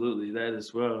 absolutely. That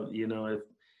as well. If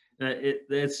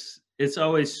it's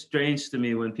always strange to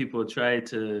me when people try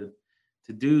to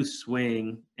do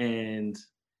swing and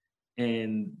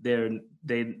they're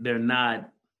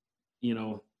not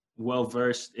well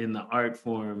versed in the art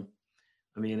form.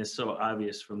 I mean, it's so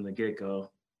obvious from the get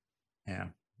go. Yeah.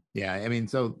 Yeah. I mean,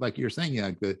 so like you're saying,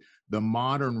 like the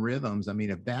modern rhythms, I mean,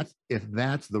 if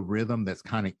that's the rhythm that's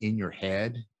kind of in your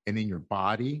head and in your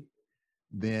body,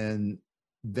 then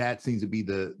that seems to be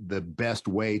the best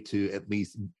way to, at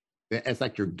least, it's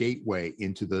like your gateway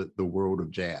into the world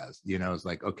of jazz. It's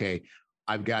like, okay,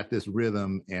 I've got this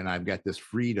rhythm and I've got this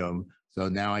freedom, so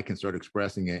now I can start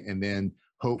expressing it, and then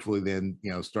hopefully then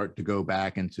start to go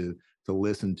back and to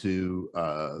listen to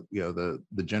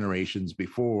the generations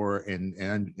before,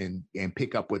 and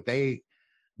pick up what they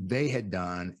had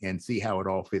done and see how it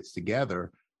all fits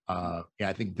together. Yeah,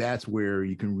 I think that's where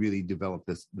you can really develop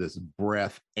this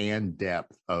breadth and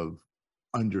depth of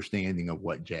understanding of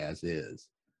what jazz is.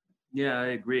 Yeah, I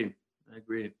agree. I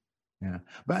agree. Yeah,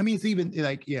 but I mean, it's even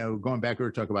like, going back, we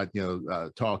were talking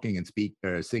about talking and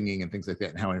singing and things like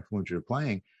that, and how influential you're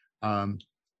playing.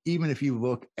 Even if you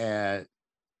look at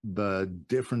the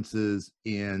differences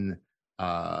in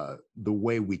the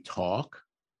way we talk.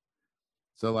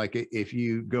 So like, if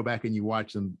you go back and you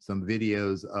watch some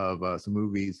videos of some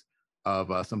movies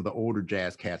of some of the older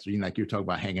jazz cats, or like you're talking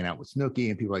about hanging out with Snooki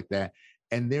and people like that,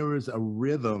 and there was a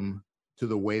rhythm to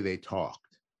the way they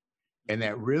talked, and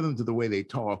that rhythm to the way they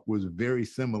talk was very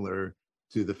similar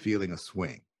to the feeling of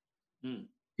swing. Mm.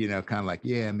 Kind of like,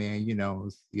 yeah, man, you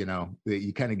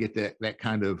kind of get that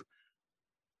kind of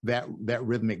that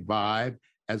rhythmic vibe,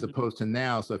 as opposed to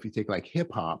now. So if you take like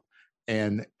hip hop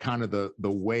and kind of the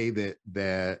way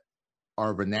that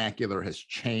our vernacular has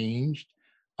changed,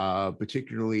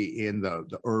 particularly in the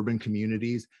urban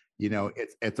communities,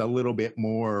 it's a little bit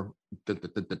more,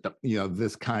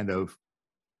 this kind of,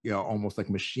 almost like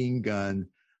machine gun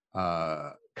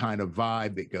kind of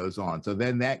vibe that goes on. So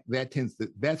then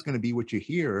that's going to be what you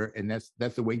hear, and that's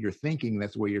the way you're thinking,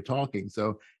 that's the way you're talking.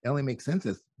 So it only makes sense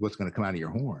as what's going to come out of your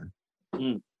horn.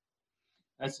 Mm.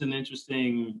 That's an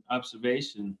interesting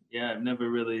observation. Yeah, I've never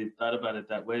really thought about it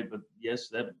that way, but yes,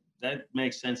 that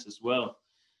makes sense as well.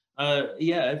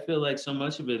 Yeah, I feel like so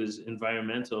much of it is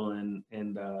environmental, and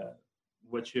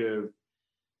what you're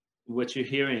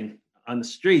hearing on the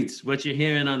streets, what you're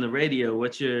hearing on the radio,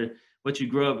 what you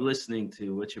grew up listening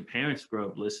to, what your parents grew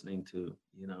up listening to.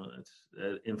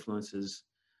 That influences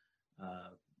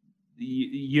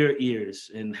your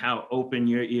ears, and how open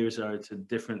your ears are to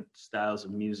different styles of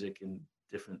music and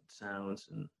different sounds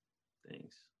and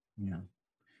things. Yeah.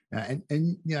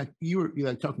 And you were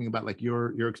like talking about like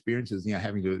your experiences,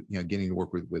 having to getting to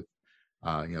work with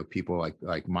people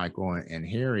like Michael and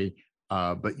Harry,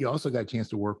 but you also got a chance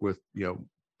to work with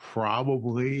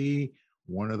probably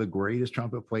one of the greatest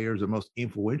trumpet players, the most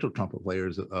influential trumpet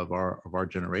players of our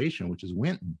generation, which is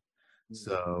Wynton.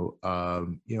 So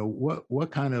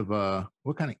what kind of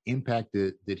impact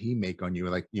did he make on you?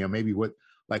 Like, maybe what's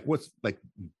like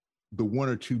the one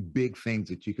or two big things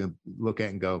that you can look at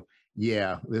and go,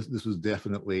 yeah, this was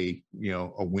definitely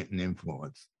a Wynton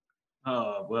influence.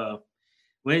 Oh well,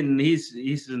 Wynton,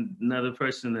 he's another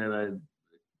person that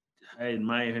I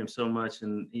admire him so much,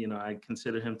 and I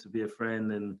consider him to be a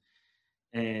friend,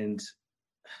 and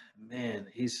man,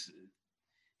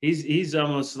 he's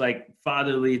almost like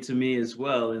fatherly to me as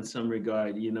well in some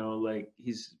regard, you know, like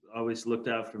he's always looked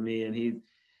out for me. And he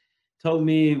told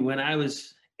me when I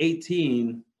was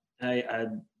 18, I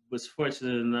was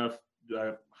fortunate enough,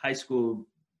 our high school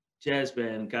jazz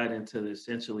band got into the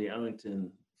Essentially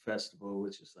Ellington Festival,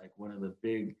 which is like one of the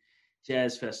big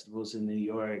jazz festivals in New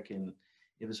York. And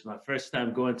it was my first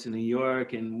time going to New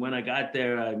York. And when I got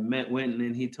there, I met Wynton,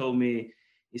 and he told me,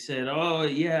 he said, "Oh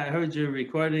yeah, I heard your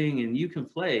recording, and you can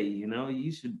play. You know,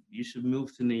 you should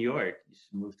move to New York. You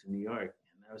should move to New York."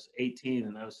 And I was 18,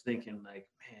 and I was thinking like,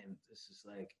 man, this is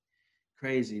like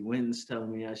crazy. Wynton's telling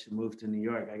me I should move to New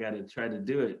York. I got to try to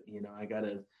do it. You know, I got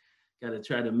to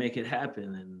try to make it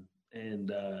happen.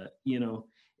 And you know,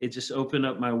 it just opened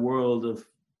up my world of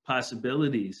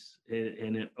possibilities,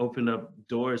 and it opened up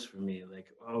doors for me. Like,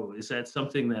 oh, is that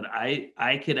something that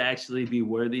I could actually be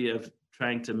worthy of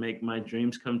trying to make my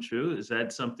dreams come true? Is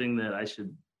that something that I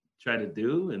should try to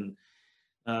do? And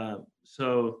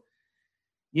so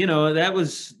you know, there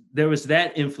was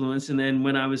that influence. And then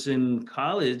when I was in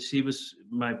college, he was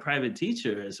my private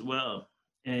teacher as well.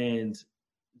 And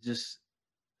just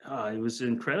it was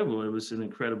incredible. It was an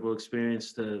incredible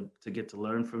experience to get to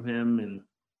learn from him,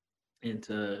 and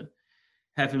to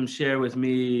have him share with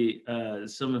me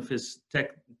some of his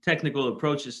technical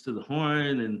approaches to the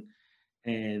horn,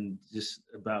 and just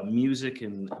about music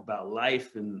and about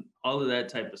life and all of that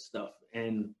type of stuff.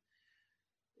 And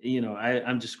you know,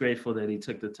 I'm just grateful that he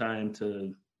took the time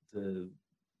to to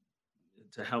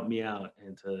help me out,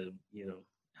 and to, you know,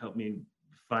 help me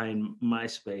find my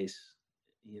space,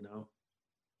 you know.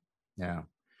 Yeah.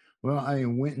 Well, I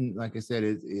mean, Wynton, like I said,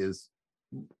 is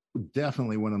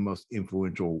definitely one of the most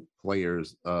influential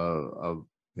players of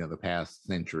the past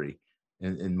century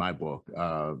in my book,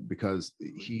 because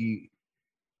he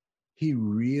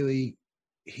really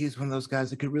he's one of those guys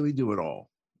that could really do it all,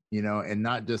 and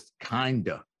not just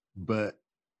kinda, but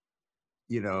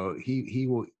he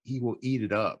will eat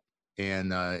it up.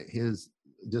 And his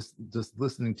just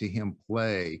listening to him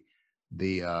play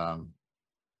the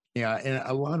yeah, and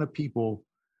a lot of people,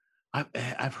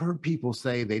 I've heard people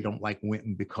say they don't like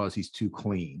Wynton because he's too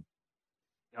clean.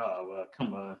 Oh well,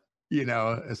 come on.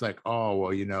 It's like, oh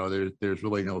well, there's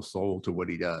really no soul to what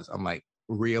he does. I'm like,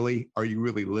 really? Are you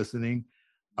really listening?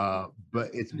 But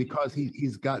it's because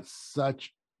he's got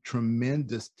such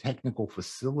tremendous technical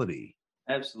facility.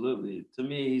 Absolutely. To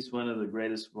me, he's one of the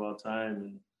greatest of all time,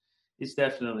 and he's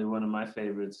definitely one of my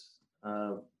favorites.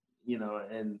 You know,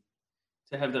 and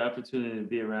to have the opportunity to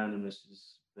be around him has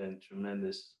just been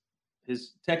tremendous.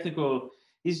 His technical,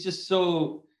 he's just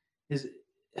so, his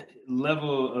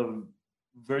level of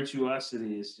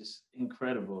virtuosity is just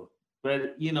incredible.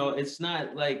 But you know, it's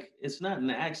not an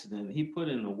accident. He put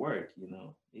in the work. You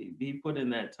know, he put in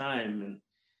that time, and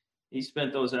he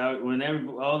spent those hours when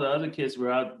all the other kids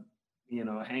were out, you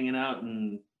know, hanging out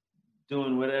and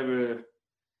doing whatever,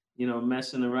 you know,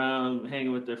 messing around,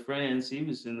 hanging with their friends. He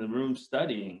was in the room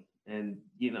studying, and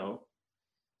you know,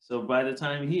 so by the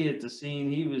time he hit the scene,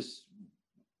 he was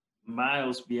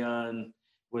miles beyond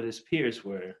what his peers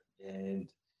were.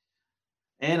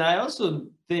 And I also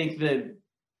think that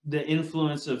the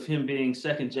influence of him being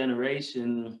second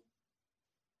generation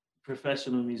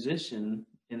professional musician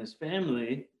in his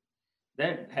family,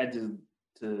 that had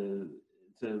to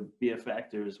be a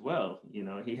factor as well. You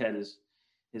know, he had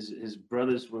his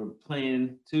brothers were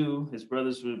playing too. His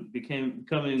brothers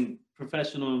becoming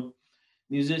professional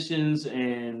musicians,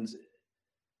 and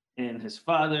his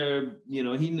father, you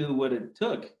know, he knew what it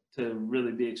took to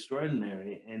really be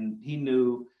extraordinary, and he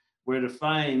knew where to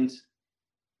find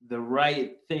the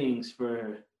right things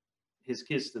for his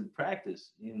kids to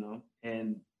practice, you know,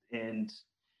 and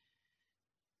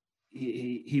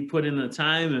he put in the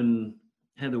time and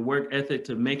had the work ethic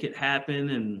to make it happen.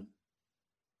 And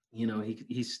you know,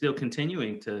 he's still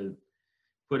continuing to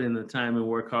put in the time and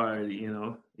work hard. You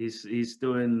know, he's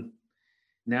doing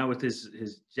now with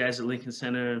his Jazz at Lincoln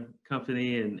Center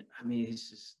company. And I mean, he's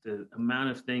just, the amount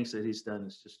of things that he's done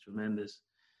is just tremendous.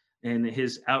 And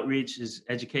his outreach, his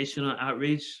educational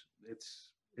outreach,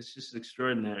 it's just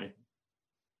extraordinary.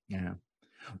 Yeah.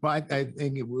 Well, I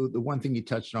think the one thing you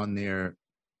touched on there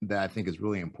that I think is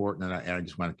really important, and I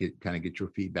just want to get your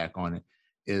feedback on it,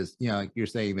 is, like you're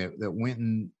saying that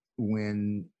Wynton,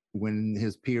 when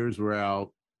his peers were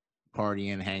out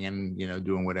partying, hanging,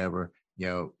 doing whatever,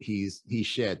 he's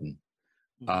shedding.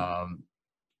 Mm-hmm.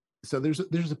 So there's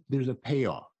a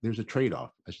payoff. There's a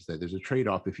trade-off, I should say. There's a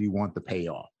trade-off if you want the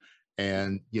payoff,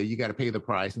 and you got to pay the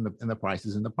price, and the price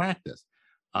is in the practice.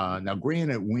 Now,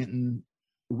 granted, Wynton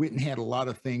had a lot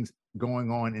of things going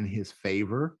on in his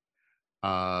favor,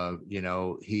 You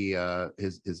know, he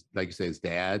his like you say, his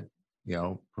dad, you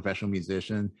know, professional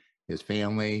musician, his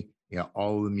family, you know,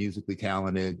 all the musically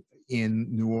talented in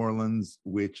New Orleans,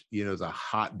 which you know is a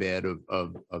hotbed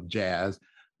of jazz.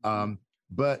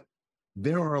 But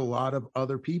there are a lot of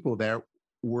other people that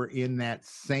were in that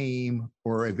same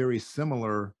or a very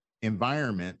similar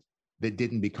environment that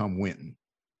didn't become Wynton.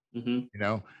 Mm-hmm. You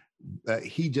know,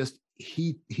 he just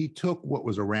he took what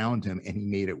was around him and he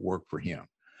made it work for him.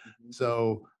 Mm-hmm.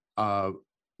 So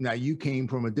now you came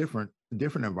from a different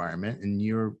environment, and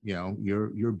you're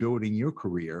building your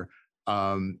career.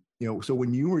 You know, so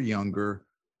when you were younger,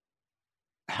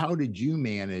 how did you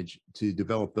manage to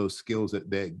develop those skills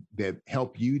that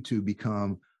help you to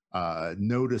become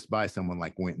noticed by someone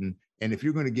like Wynton? And if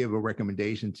you're going to give a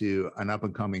recommendation to an up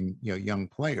and coming young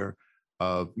player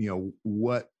of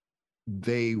what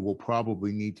they will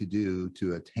probably need to do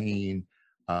to attain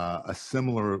a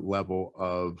similar level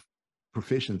of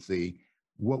proficiency,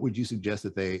 what would you suggest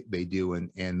that they do,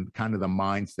 and kind of the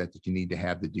mindset that you need to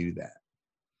have to do that?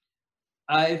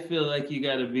 I feel like you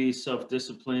got to be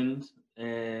self-disciplined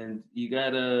and you got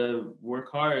to work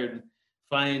hard,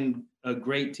 find a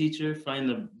great teacher,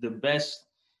 find the best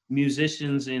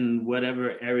musicians in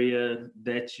whatever area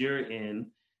that you're in,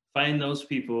 find those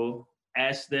people,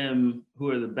 ask them who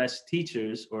are the best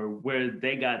teachers or where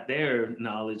they got their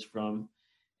knowledge from.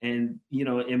 And,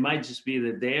 it might just be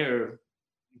that they're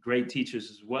great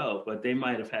teachers as well, but they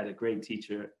might have had a great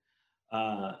teacher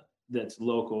uh, that's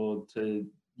local to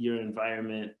your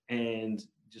environment, and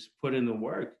just put in the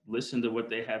work, listen to what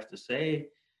they have to say,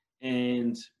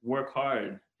 and work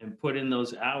hard and put in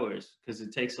those hours because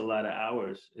it takes a lot of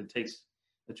hours. It takes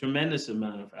a tremendous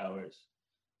amount of hours.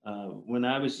 When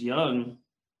I was young,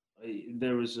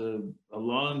 there was a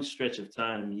long stretch of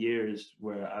time, years,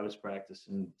 where I was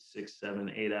practicing 6,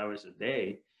 7, 8 hours a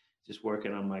day, just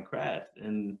working on my craft.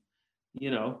 And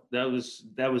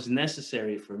that was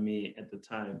necessary for me at the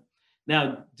time.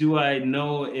 Now, do I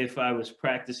know if I was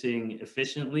practicing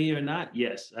efficiently or not?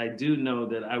 Yes, I do know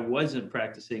that I wasn't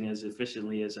practicing as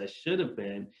efficiently as I should have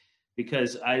been,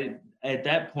 because at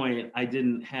that point I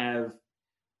didn't have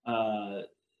uh,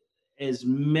 as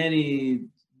many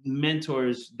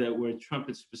mentors that were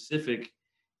trumpet specific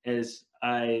as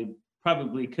I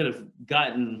probably could have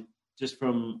gotten just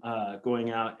from going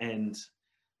out and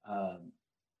um,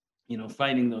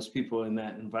 finding those people in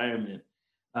that environment.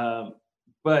 Um,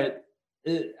 but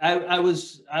I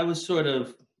was sort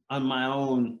of on my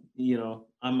own,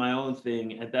 on my own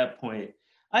thing at that point.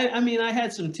 I mean, I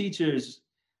had some teachers.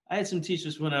 I had some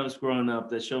teachers when I was growing up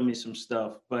that showed me some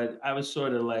stuff, but I was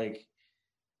sort of like,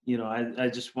 I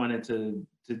just wanted to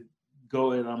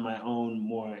go it on my own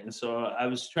more. And so I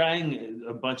was trying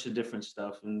a bunch of different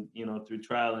stuff, and through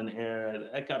trial and error,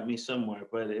 that got me somewhere.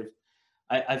 But if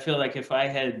I feel like if I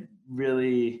had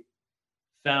really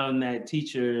found that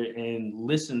teacher and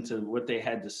listened to what they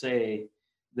had to say,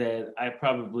 that I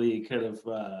probably could have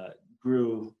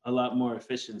grew a lot more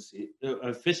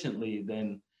efficiently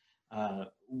than uh,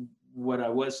 what I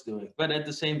was doing. But at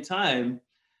the same time,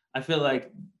 I feel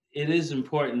like it is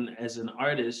important as an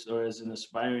artist or as an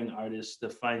aspiring artist to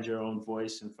find your own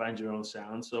voice and find your own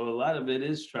sound. So a lot of it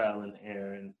is trial and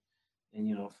error, and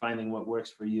finding what works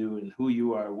for you and who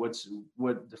you are,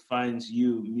 what defines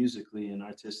you musically and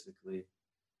artistically.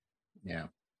 Yeah,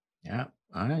 yeah,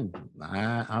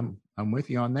 I'm with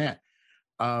you on that.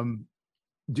 Um,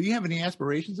 do you have any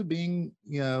aspirations of being,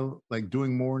 like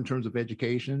doing more in terms of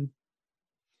education?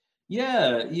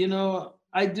 Yeah,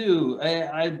 I do.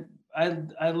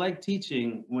 I like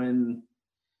teaching when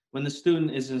the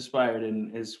student is inspired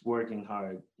and is working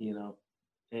hard,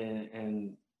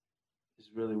 and is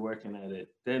really working at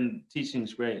it. Then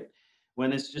teaching's great.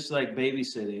 When it's just like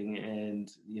babysitting and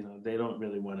they don't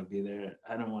really want to be there,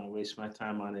 I don't want to waste my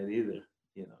time on it either.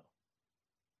 You know.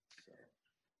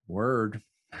 Word.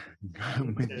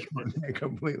 I'm with you on that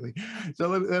completely. So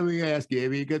let me ask you,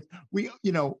 because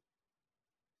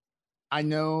I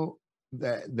know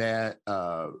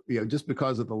just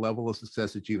because of the level of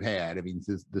success that you've had. I mean,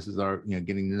 this is our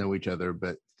getting to know each other,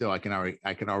 but still, I can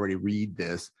already read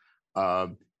this.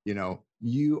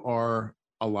 You are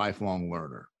a lifelong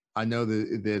learner. I know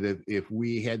that if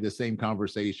we had the same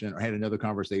conversation or had another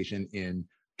conversation in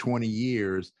 20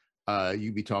 years,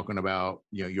 you'd be talking about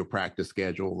your practice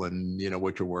schedule and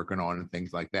what you're working on and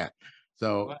things like that.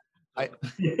 So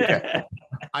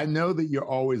I know that you're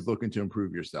always looking to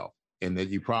improve yourself, and that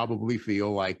you probably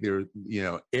feel like there,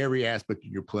 every aspect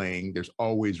you're playing, there's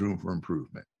always room for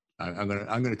improvement. I'm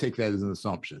gonna take that as an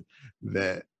assumption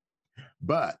that,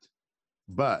 but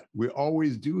we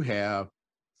always do have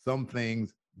some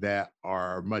things that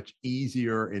are much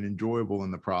easier and enjoyable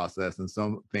in the process, and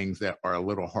some things that are a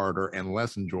little harder and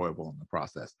less enjoyable in the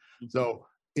process. So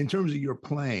in terms of your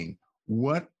playing,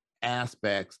 what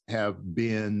aspects have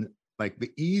been like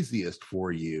the easiest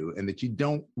for you and that you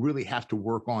don't really have to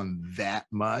work on that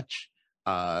much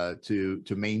to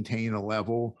maintain a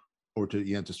level or to,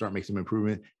 you know, to start making some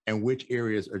improvement, and which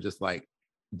areas are just like,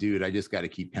 dude, I just got to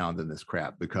keep pounding this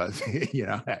crap because you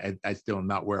know, I still am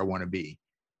not where I want to be.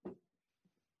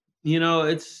 You know,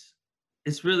 it's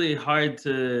really hard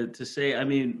to say. I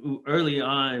mean, early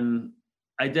on,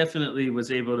 I definitely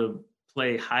was able to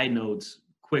play high notes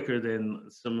quicker than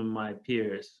some of my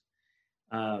peers.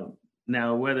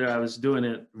 Now, whether I was doing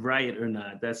it right or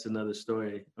not, that's another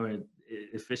story, or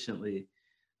efficiently.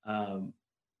 Um,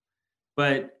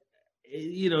 but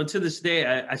you know, to this day,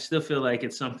 I still feel like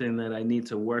it's something that I need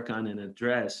to work on and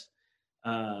address.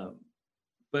 Uh,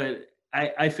 but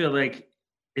I feel like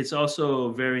it's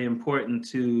also very important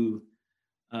to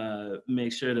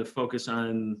make sure to focus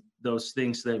on those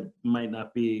things that might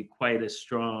not be quite as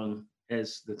strong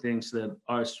as the things that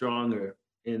are stronger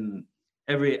in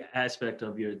every aspect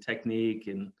of your technique.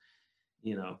 And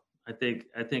you know, I think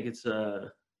it's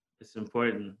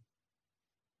important.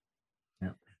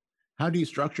 Yeah. How do you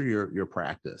structure your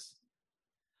practice?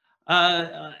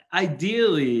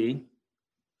 Ideally,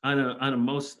 on a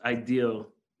most ideal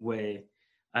way,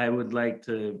 I would like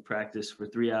to practice for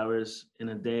 3 hours in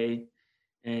a day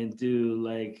and do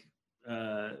like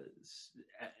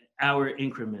hour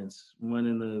increments, one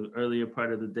in the earlier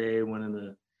part of the day, one in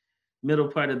the middle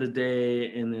part of the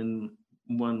day, and then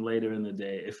one later in the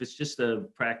day. If it's just a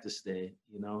practice day,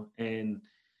 you know, and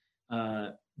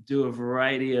uh, do a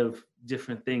variety of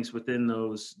different things within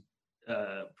those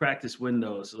practice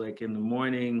windows. Like in the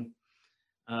morning,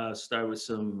 start with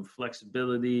some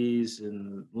flexibilities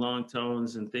and long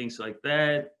tones and things like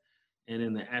that. And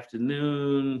in the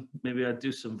afternoon, maybe I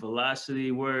do some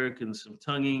velocity work and some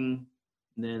tonguing.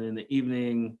 And then in the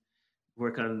evening,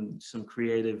 work on some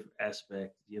creative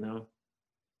aspect, you know,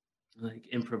 like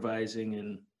improvising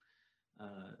and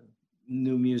uh,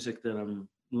 new music that I'm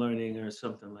learning or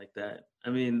something like that. I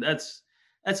mean, that's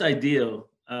ideal,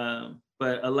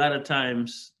 but a lot of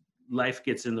times life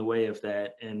gets in the way of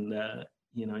that, and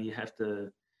you know, you have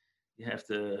to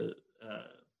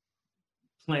uh,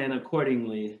 plan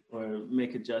accordingly or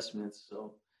make adjustments.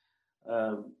 So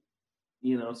um,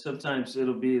 you know, sometimes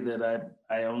it'll be that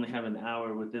I only have an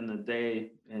hour within the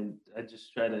day, and I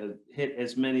just try to hit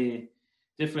as many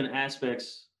different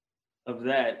aspects of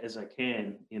that as I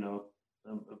can. You know,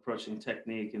 approaching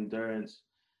technique, endurance,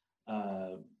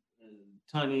 uh,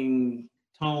 tonguing,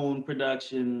 tone,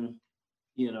 production.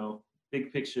 You know,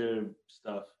 big picture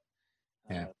stuff,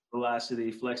 Yeah.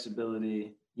 velocity,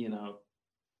 flexibility. You know,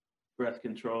 breath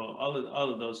control, all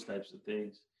of those types of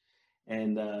things,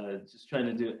 and just trying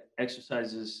to do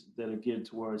exercises that are geared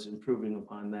towards improving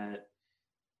upon that.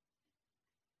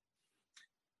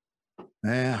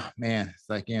 Yeah, man, it's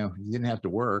like, you know, you didn't have to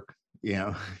work, you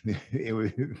know, it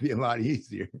would be a lot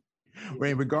easier.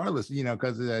 Right, regardless, you know,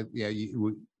 because yeah,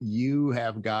 you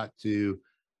have got to, you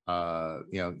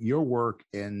know, your work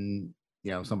and,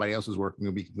 you know, somebody else's work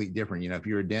will be completely different. You know, if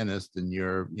you're a dentist and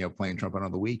you're, you know, playing trumpet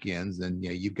on the weekends, then, you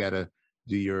know, you've got to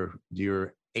do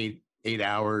your eight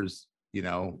hours, you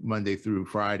know, Monday through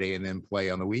Friday, and then play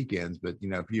on the weekends. But you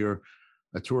know, if you're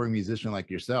a touring musician like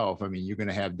yourself, I mean, you're going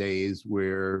to have days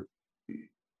where,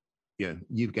 you know,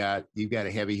 you've got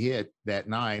a heavy hit that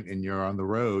night and you're on the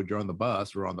road, you're on the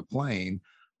bus or on the plane,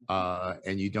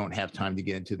 and you don't have time to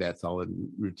get into that solid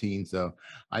routine. So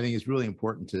I think it's really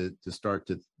important to start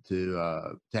to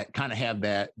kind of have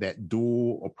that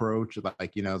dual approach.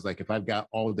 Like, you know, it's like, if I've got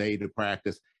all day to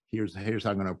practice, here's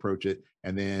how I'm going to approach it.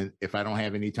 And then if I don't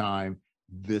have any time,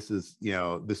 this is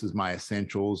my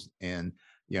essentials. And,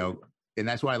 you know, and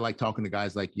that's why I like talking to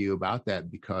guys like you about that,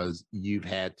 because you've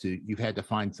had to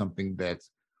find something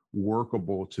that's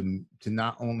workable to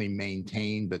not only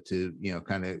maintain, but to, you know,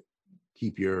 kind of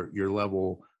keep your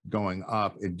level going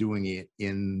up and doing it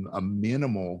in a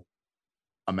minimal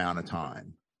amount of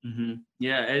time.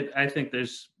 Yeah, I think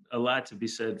there's a lot to be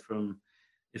said from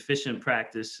efficient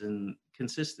practice and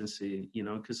consistency. You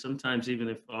know, because sometimes even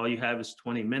if all you have is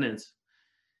 20 minutes,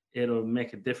 it'll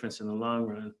make a difference in the long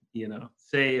run. You know,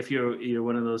 say if you're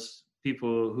one of those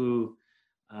people who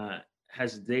uh,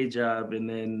 has a day job and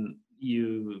then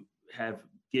you have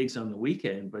gigs on the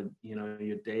weekend, but you know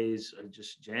your days are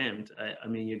just jammed. I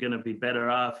mean, you're going to be better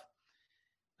off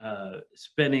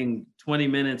spending 20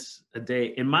 minutes a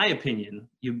day. In my opinion,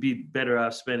 you'd be better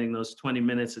off spending those 20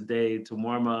 minutes a day to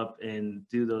warm up and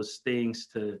do those things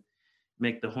to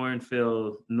make the horn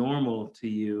feel normal to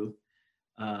you,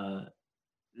 uh,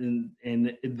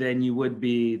 and than you would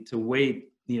be to wait,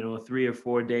 3 or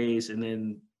 4 days and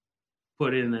then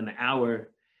put in an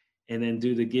hour and then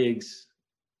do the gigs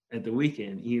at the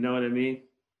weekend. You know what I mean?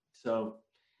 So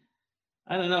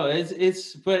I don't know.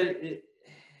 But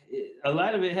a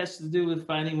lot of it has to do with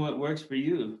finding what works for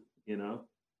you. You know.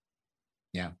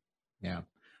 Yeah, yeah.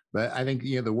 But I think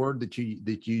the word that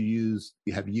you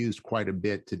have used quite a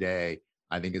bit today.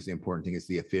 I think is the important thing. Is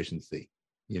the efficiency.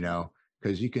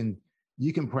 Because you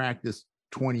can practice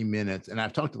 20 minutes, and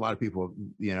I've talked to a lot of people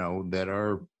that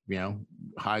are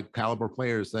high caliber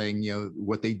players saying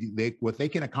what they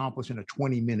can accomplish in a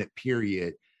 20-minute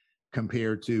period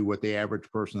compared to what the average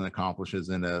person accomplishes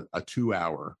in a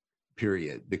 2-hour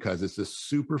period, because it's just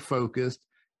super focused,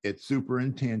 it's super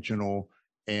intentional,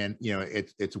 and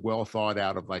it's well thought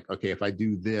out of like, okay, if I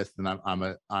do this, then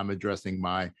I'm addressing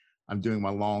I'm doing my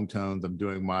long tones, I'm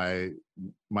doing my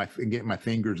getting my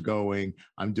fingers going,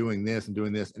 I'm doing this and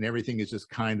doing this, and everything is just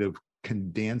kind of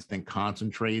condensed and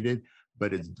concentrated,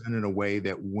 but it's done in a way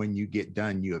that when you get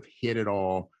done, you have hit it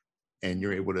all, and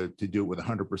you're able to do it with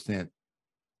 100%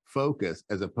 focus,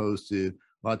 as opposed to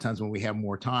a lot of times when we have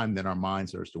more time, then our mind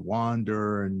starts to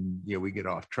wander, and we get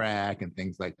off track and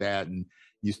things like that, and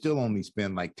you still only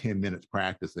spend like 10 minutes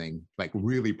practicing, like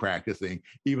really practicing,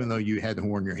 even though you had the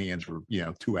horn in your hands for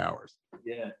 2 hours.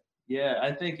 Yeah,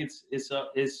 I think it's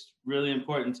really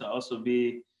important to also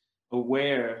be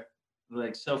aware,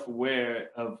 like self-aware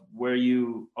of where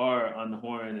you are on the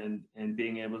horn, and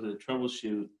being able to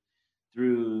troubleshoot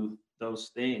through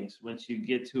those things. Once you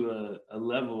get to a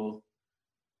level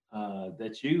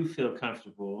that you feel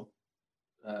comfortable,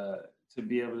 uh, to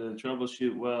be able to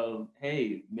troubleshoot, well,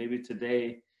 hey, maybe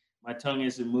today my tongue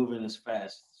isn't moving as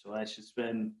fast, so I should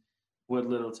spend what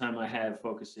little time I have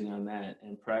focusing on that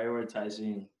and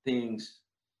prioritizing things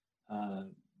uh,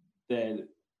 that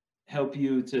help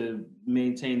you to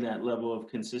maintain that level of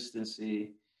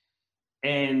consistency,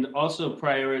 and also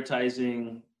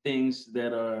prioritizing things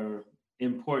that are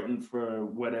important for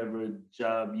whatever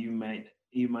job you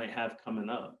might have coming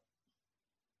up.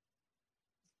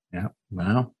 Yeah.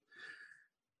 Well,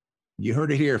 you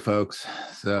heard it here, folks.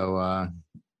 So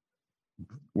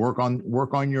work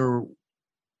on your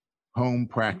home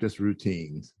practice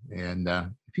routines, and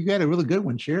if you got a really good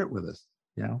one, share it with us.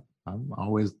 I'm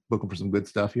always looking for some good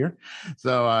stuff here.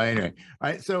 So anyway,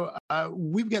 all right. So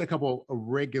we've got a couple of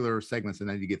regular segments that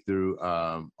I need to get through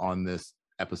on this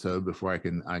episode before I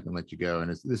can let you go. And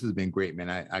this has been great, man.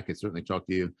 I could certainly talk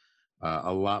to you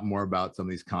a lot more about some of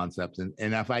these concepts. And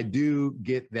if I do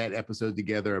get that episode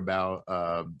together about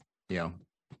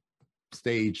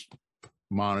stage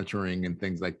monitoring and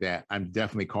things like that, I'm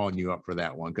definitely calling you up for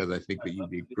that one, because I think that you'd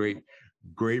be a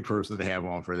great person to have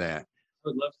on for that. I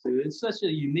would love to. It's such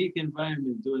a unique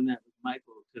environment doing that with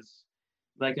Michael, because,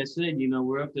 like I said,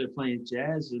 we're up there playing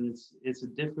jazz, and it's a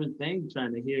different thing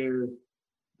trying to hear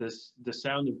the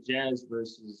sound of jazz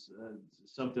versus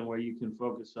something where you can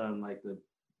focus on like the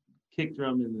kick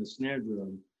drum and the snare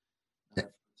drum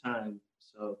for time.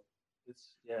 So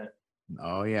it's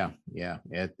Oh yeah.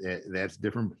 That's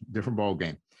different ball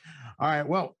game. All right.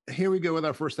 Well, here we go with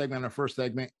our first segment. Our first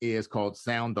segment is called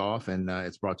Sound Off, and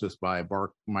it's brought to us by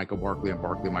Michael Barkley and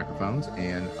Barkley Microphones,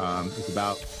 and it's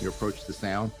about your approach to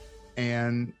sound.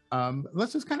 And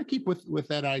let's just kind of keep with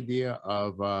that idea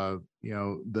of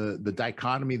the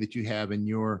dichotomy that you have in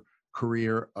your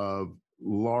career of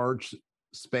large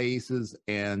spaces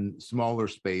and smaller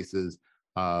spaces.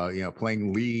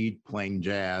 Playing lead, playing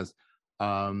jazz.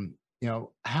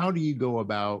 How do you go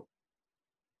about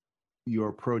your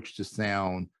approach to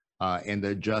sound and the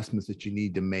adjustments that you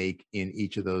need to make in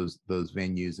each of those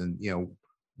venues, and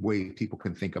way people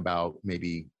can think about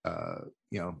maybe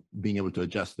being able to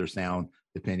adjust their sound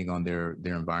depending on their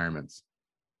environments?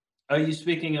 Are you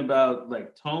speaking about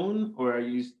like tone, or are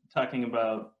you talking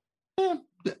about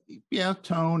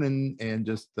tone and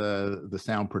just the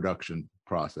sound production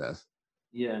process?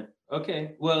 Yeah.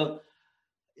 Okay. Well,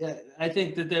 yeah, I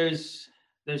think that there's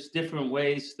different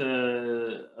ways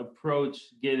to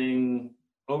approach getting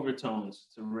overtones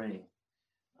to ring,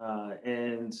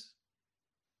 and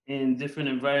in different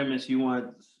environments, you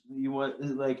want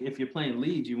like if you're playing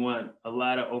lead, you want a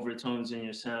lot of overtones in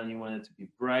your sound. You want it to be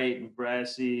bright and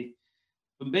brassy,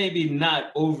 but maybe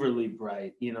not overly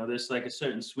bright. There's like a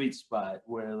certain sweet spot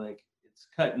where like it's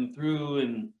cutting through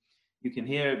and you can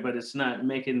hear it, but it's not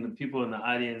making the people in the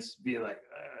audience be like,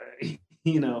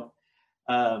 you know.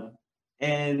 Um,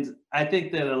 and I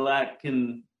think that a lot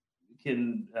can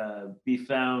be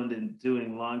found in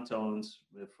doing long tones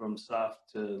from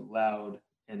soft to loud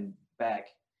and back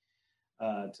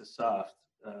to soft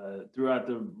throughout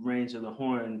the range of the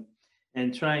horn.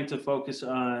 and trying to focus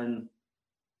on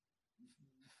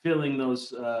filling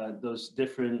those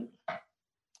different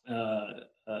uh,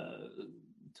 uh,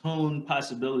 tone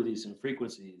possibilities and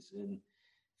frequencies, and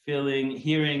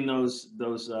hearing those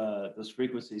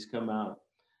frequencies come out.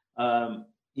 Um,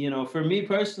 for me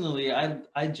personally,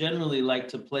 I generally like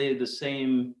to play the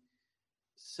same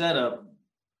setup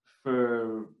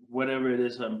for whatever it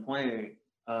is I'm playing.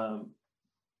 Um,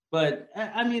 but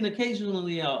I mean,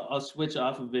 occasionally I'll switch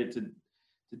off of it to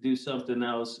do something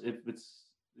else if it's.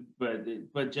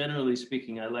 But generally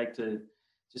speaking, I like to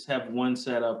just have one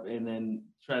setup and then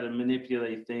try to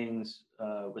manipulate things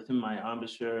within my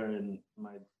embouchure and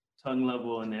my tongue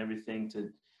level and everything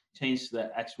to change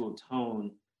the actual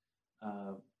tone.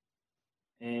 Uh,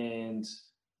 and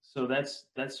so that's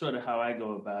sort of how I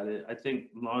go about it. I think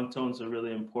long tones are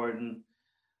really important.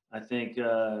 I think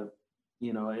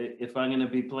if I'm going to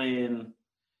be playing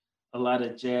a lot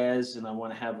of jazz and I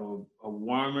want to have a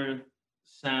warmer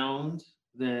sound,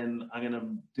 then I'm going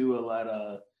to do a lot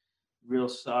of real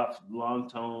soft long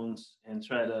tones and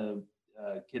try to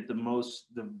get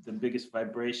the biggest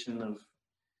vibration of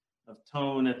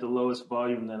tone at the lowest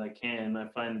volume that I can. I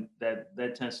find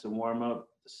that tends to warm up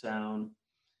the sound.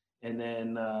 And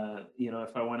then,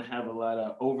 if I want to have a lot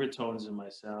of overtones in my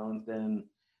sound, then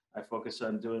I focus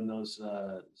on doing those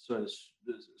sort of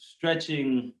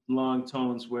stretching long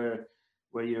tones where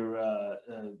you're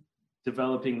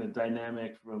developing the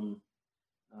dynamic from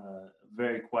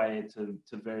very quiet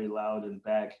to very loud and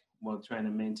back, while trying to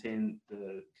maintain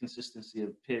the consistency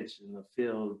of pitch and the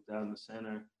feel down the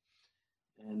center.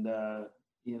 And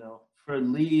for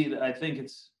lead, I think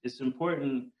it's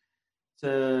important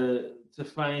to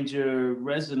find your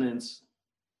resonance,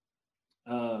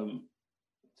 um,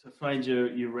 to find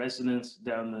your resonance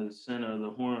down the center of the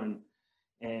horn,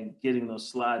 and getting those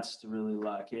slots to really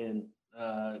lock in.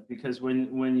 Because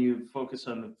when you focus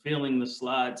on feeling the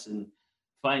slots and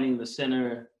finding the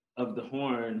center of the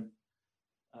horn,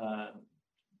 uh,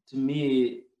 to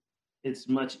me, it's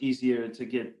much easier to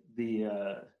get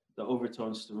the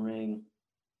overtones to ring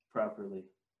properly.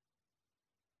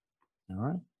 All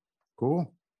right.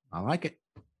 Cool. I like it.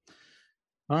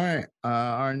 All right.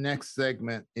 Our next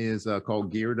segment is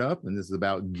called Geared Up, and this is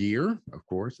about gear, of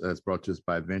course. It's brought to us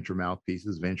by Venture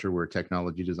Mouthpieces. Venture, where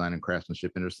technology, design, and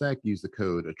craftsmanship intersect. Use the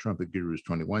code Trumpet Gurus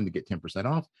 21 to get 10%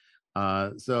 off.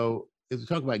 So, as we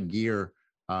talk about gear,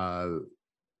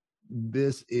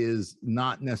 this is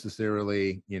not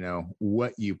necessarily,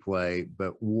 what you play,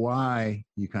 but why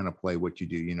you kind of play what you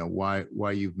do.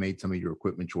 Why you've made some of your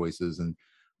equipment choices, and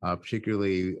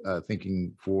particularly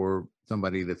thinking for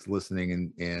somebody that's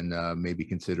listening and maybe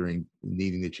considering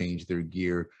needing to change their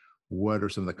gear. What are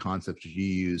some of the concepts you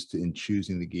use in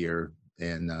choosing the gear,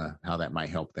 and how that might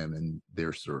help them in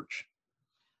their search?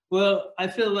 Well, I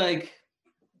feel like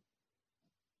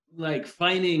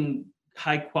finding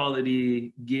high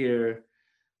quality gear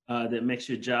that makes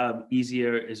your job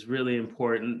easier is really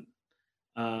important.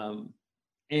 Um,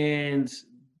 and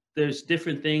there's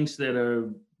different things that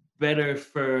are better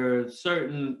for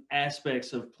certain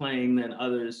aspects of playing than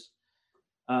others.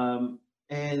 And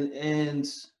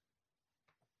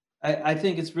I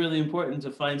think it's really important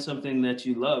to find something that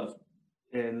you love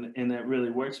and that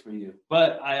really works for you.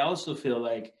 But I also feel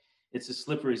like it's a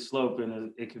slippery slope,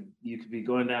 and you could be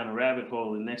going down a rabbit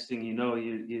hole, and next thing you know,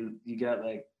 you got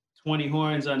like 20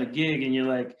 horns on a gig, and you're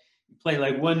like, you play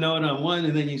like one note on one,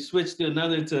 and then you switch to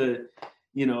another to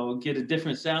get a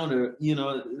different sound, or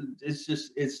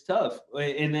it's tough.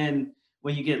 And then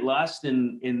when you get lost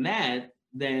in that,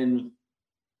 then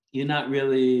you're not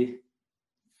really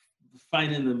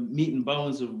finding the meat and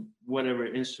bones of whatever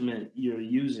instrument you're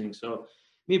using. So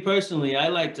me personally, I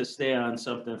like to stay on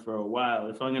something for a while.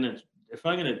 If I'm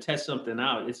gonna test something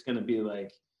out, it's gonna be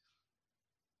like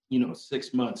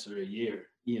 6 months or a year,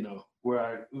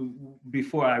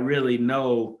 before I really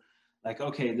know, like,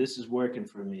 okay, this is working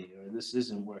for me or this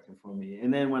isn't working for me.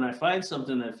 And then when I find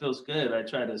something that feels good, I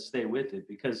try to stay with it,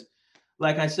 because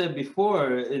like I said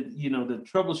before, the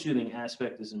troubleshooting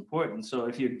aspect is important. So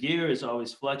if your gear is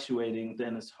always fluctuating,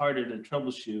 then it's harder to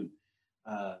troubleshoot,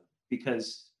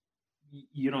 because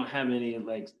you don't have any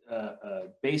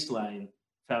baseline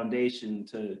foundation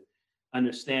to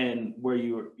understand where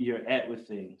you're at with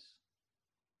things.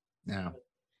 Yeah.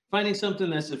 Finding something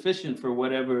that's efficient for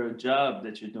whatever job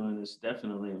that you're doing is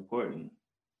definitely important.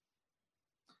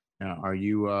 Now, are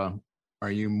you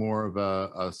more of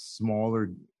a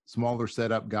smaller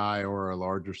setup guy or a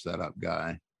larger setup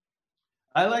guy?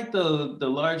 I like the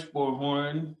large bore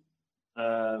horn,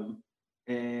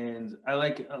 and I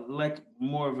like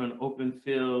more of an open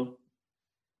feel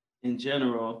in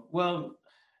general. Well,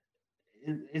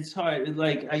 it's hard.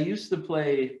 Like I used to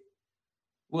play.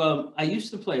 Well, I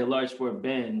used to play a large bore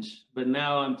bench, but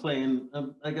now I'm playing.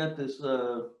 I got this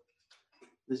Yamaha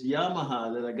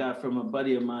that I got from a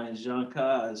buddy of mine, Jean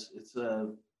Caz. It's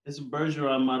a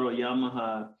Bergeron model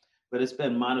Yamaha, but it's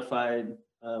been modified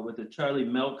with a Charlie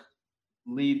Milk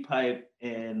lead pipe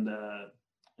and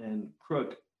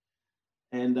crook.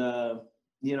 And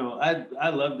I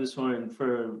love this horn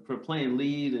for playing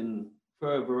lead and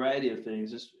for a variety of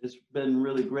things. It's been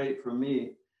really great for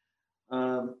me.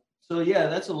 So yeah,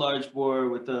 that's a large bore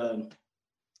with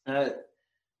I,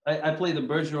 I play the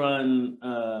Bergeron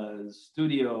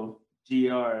Studio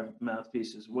GR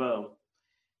mouthpiece as well,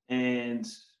 and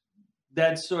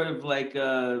that's sort of like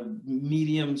a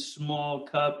medium small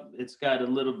cup. It's got a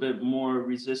little bit more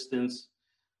resistance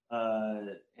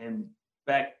and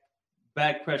back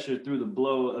back pressure through the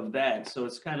blow of that. So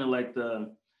it's kind of like a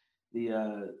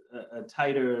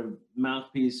tighter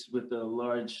mouthpiece with a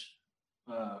large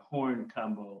horn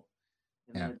combo,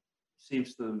 and Yeah. that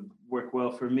seems to work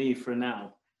well for me for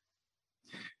now.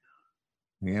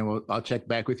 Yeah, well, I'll check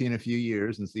back with you in a few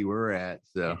years and see where we're at.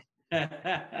 So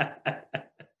yeah,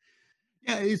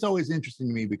 it's always interesting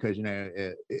to me because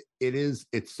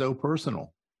it's so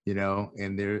personal,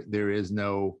 and there is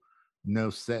no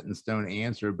set in stone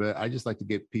answer. But I just like to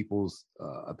get people's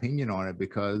opinion on it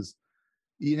because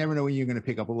you never know when you're going to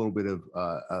pick up a little bit of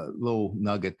a little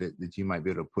nugget that you might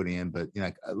be able to put in. But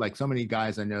like so many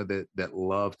guys I know that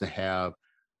love to have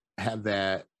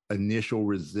that initial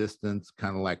resistance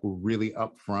kind of like really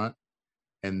upfront,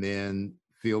 and then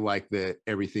feel like that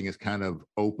everything is kind of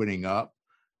opening up,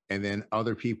 and then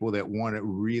other people that want it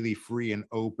really free and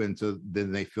open, so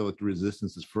then they feel like the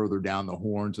resistance is further down the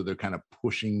horn, so they're kind of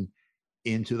pushing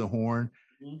into the horn.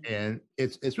 Mhm. And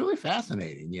it's really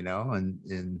fascinating,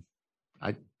 and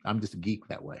I'm just a geek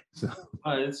that way. So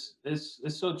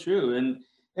It's so true, and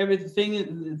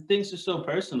everything things are so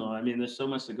personal. I mean, there's so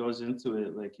much that goes into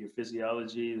it, like your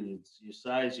physiology, your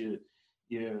size, your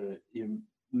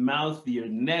mouth, your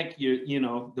neck,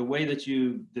 the way that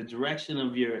the direction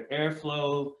of your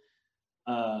airflow,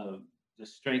 uh, the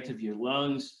strength of your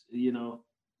lungs, the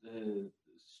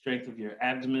strength of your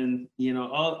abdomen,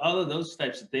 all of those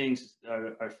types of things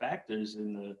are factors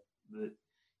in the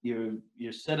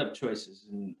your setup choices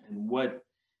and what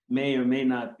may or may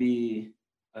not be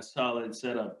a solid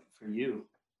setup for you.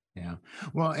 yeah.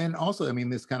 Well, and also, I mean,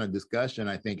 this kind of discussion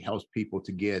I think helps people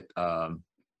to get a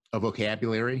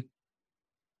vocabulary,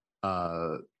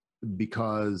 uh,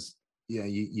 because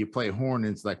you play a horn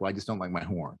and it's like, well, I just don't like my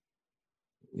horn,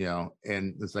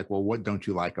 and it's like, well, what don't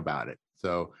you like about it?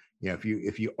 So if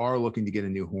you are looking to get a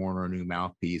new horn or a new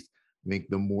mouthpiece, I think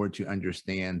the more to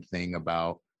understand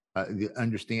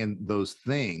understand those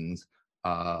things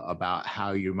about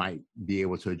how you might be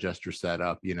able to adjust your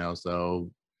setup.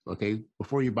 So okay,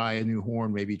 before you buy a new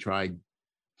horn, maybe try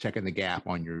checking the gap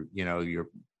on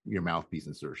your mouthpiece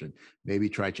insertion. Maybe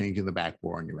try changing the back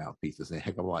bore on your mouthpiece. It's a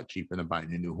heck of a lot cheaper than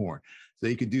buying a new horn. So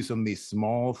you could do some of these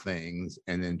small things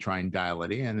and then try and dial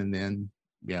it in, and then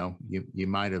you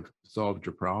might have solved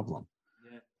your problem.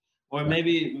 Yeah. Or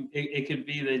maybe it could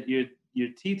be that your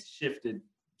teeth shifted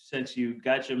since you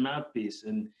got your mouthpiece,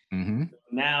 and Mm-hmm.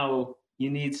 now you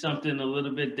need something a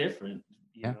little bit different.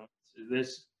 Yeah. So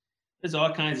there's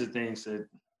all kinds of things that.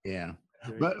 Yeah,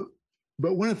 but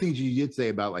one of the things you did say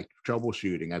about like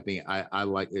troubleshooting, I think I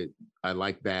like it. I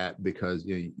like that because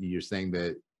you're saying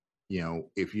that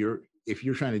if you're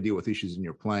trying to deal with issues in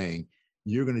your playing,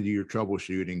 you're going to do your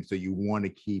troubleshooting. So you want to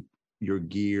keep your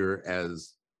gear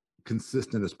as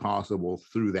consistent as possible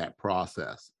through that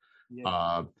process.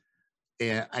 Yeah.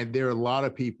 And there are a lot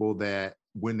of people that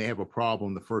when they have a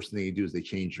problem, the first thing they do is they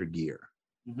change their gear,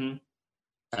 Mm-hmm.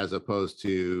 as opposed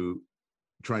to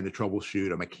trying to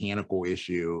troubleshoot a mechanical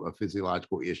issue, a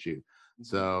physiological issue. Mm-hmm.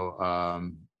 So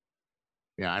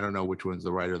I don't know which one's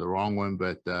the right or the wrong one,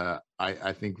 but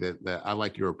I think that I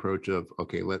like your approach of,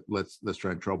 okay, let's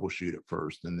try and troubleshoot it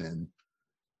first, and then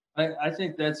I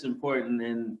think that's important.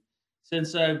 And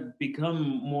since I've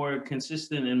become more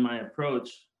consistent in my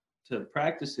approach to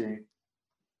practicing,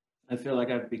 I feel like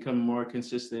I've become more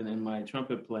consistent in my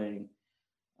trumpet playing.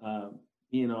 Um,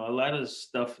 a lot of the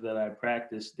stuff that I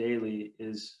practice daily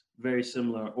is very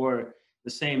similar or the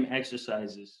same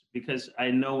exercises because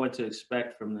I know what to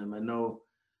expect from them. I know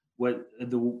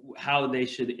how they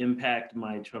should impact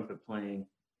my trumpet playing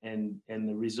and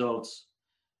the results.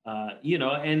 And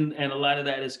a lot of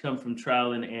that has come from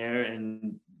trial and error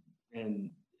and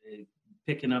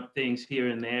picking up things here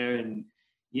and there, and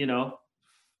you know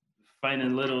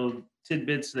finding little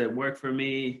tidbits that work for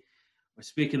me, or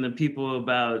speaking to people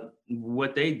about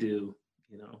what they do.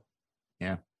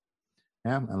 yeah.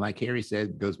 Yeah, and like Harry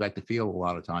said, goes back to feel a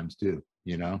lot of times too.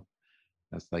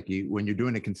 That's like when you're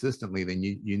doing it consistently, then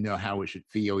you know how it should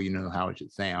feel, you know how it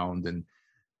should sound, and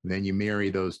then you marry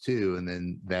those two, and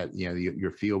then that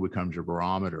your feel becomes your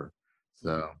barometer.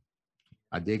 So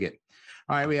I dig it.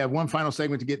 All right, we have one final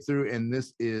segment to get through, and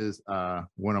this is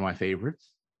one of my favorites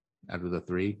out of the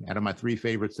three. Out of my three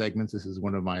favorite segments, this is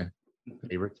one of my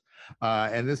favorites.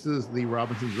 And this is the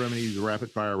Robinson's Remedies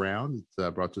Rapid Fire Round. It's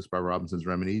brought to us by Robinson's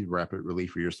Remedies, rapid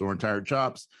relief for your sore and tired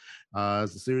chops.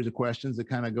 It's a series of questions that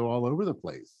kind of go all over the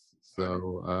place.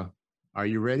 So are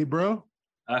you ready, bro?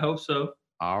 I hope so.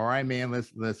 All right, man.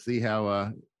 Let's see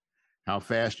how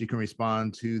fast you can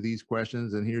respond to these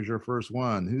questions. And here's your first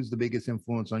one. Who's the biggest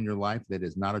influence on your life that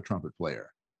is not a trumpet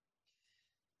player?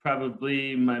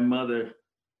 Probably my mother.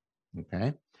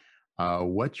 Okay.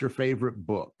 What's your favorite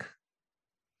book?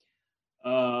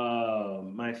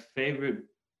 My favorite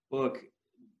book.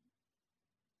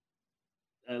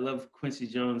 I love Quincy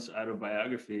Jones'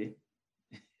 autobiography.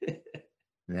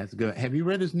 That's good. Have you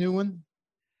read his new one?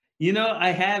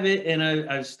 I have it, and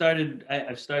I've started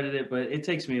it, but it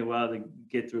takes me a while to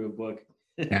get through a book.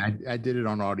 Yeah, I did it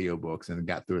on audiobooks and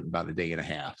got through it in about a day and a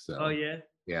half. So oh yeah,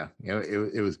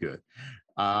 it was good.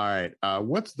 All right.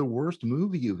 What's the worst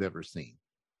movie you've ever seen?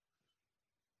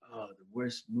 Oh, the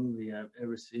worst movie I've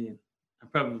ever seen. I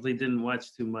probably didn't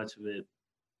watch too much of it.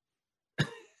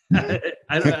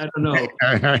 I don't know.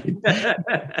 All right.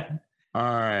 All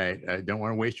right. I don't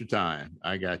want to waste your time.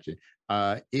 I got you.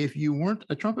 If you weren't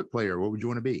a trumpet player, what would you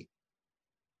want to be?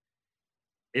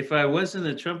 If I wasn't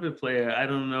a trumpet player, I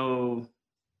don't know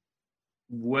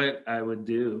what I would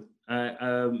do.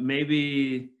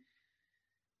 Maybe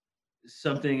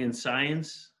something in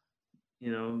science.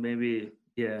 Maybe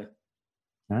yeah.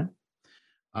 Huh?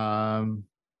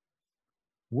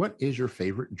 What is your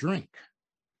favorite drink?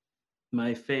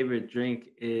 My favorite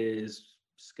drink is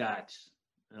scotch.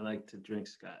 I like to drink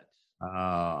scotch.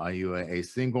 Are you a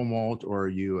single malt or are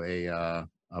you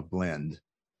a blend?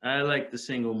 I like the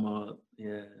single malt.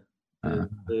 Yeah,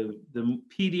 the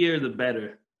peatier the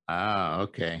better.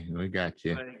 Okay, we got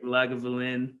you. Like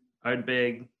Lagavulin,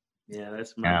 Ardbeg. Yeah,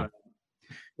 that's my.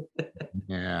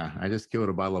 Yeah, I just killed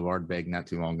a bottle of Ardbeg not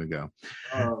too long ago.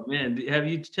 Oh man, have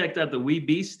you checked out the Wee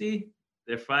Beastie?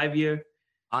 Their 5-year.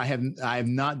 I have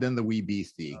not done the Wee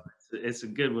Beastie. Oh, it's a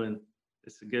good one.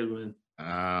 It's a good one.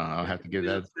 I'll have to give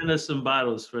that. Send us some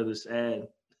bottles for this ad.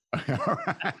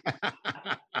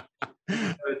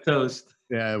 Toast.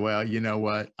 Yeah, well, you know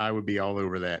what? I would be all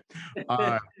over that.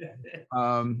 All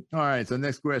right. So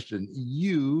next question.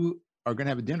 You are going to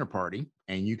have a dinner party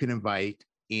and you can invite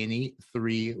any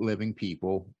 3 living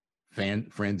people,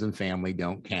 friends and family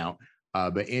don't count,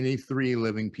 but any 3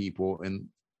 living people and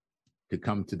to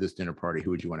come to this dinner party. Who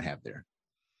would you want to have there?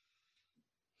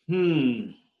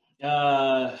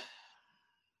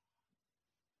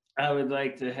 I would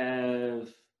like to have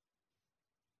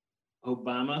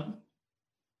Obama.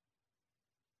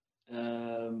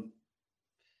 I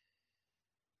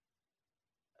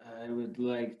would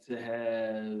like to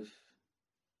have.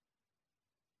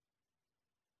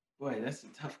 Boy, that's a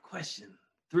tough question.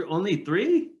 Only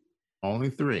 3? Only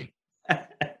 3.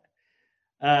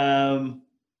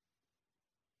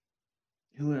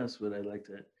 Who else would I like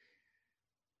to?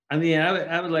 I mean,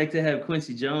 I would like to have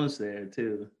Quincy Jones there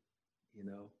too,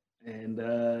 and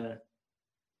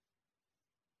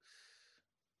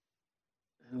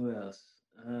who else?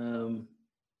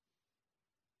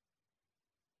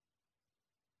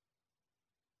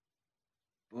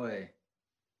 Boy,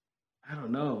 I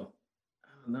don't know.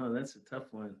 That's a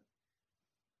tough one.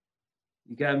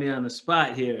 You got me on the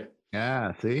spot here.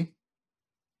 Yeah, see?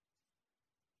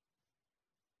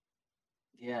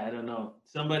 Yeah, I don't know.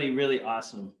 Somebody really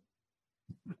awesome.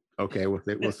 Okay,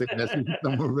 we'll see. That's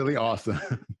someone really awesome.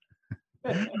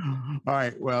 All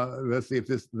right. Well, let's see if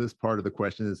this part of the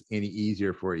question is any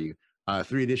easier for you.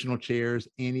 3 additional chairs.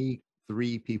 Any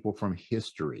 3 people from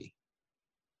history.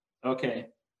 Okay.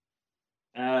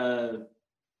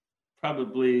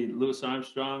 Probably Louis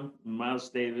Armstrong,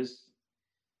 Miles Davis.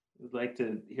 Would like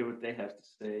to hear what they have to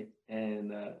say,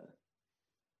 and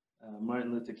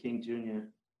Martin Luther King Jr.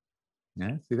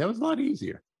 Yeah, see, that was a lot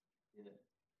easier. Yeah.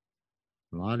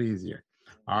 A lot easier.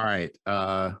 All right.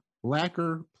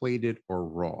 Lacquer, plated, or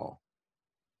raw?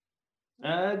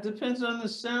 It depends on the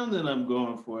sound that I'm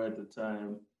going for at the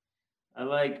time. I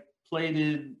like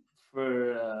plated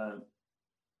for.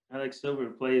 I like silver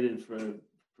plated for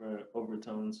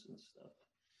overtones and stuff.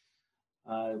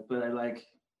 But I like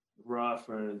raw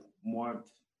for warmth.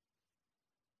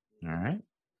 All right.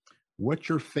 What's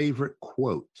your favorite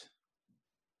quote?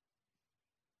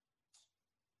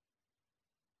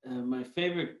 My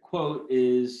favorite quote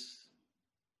is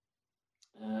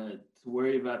to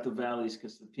worry about the valleys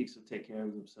because the peaks will take care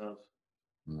of themselves.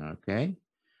 Okay.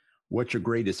 What's your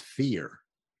greatest fear?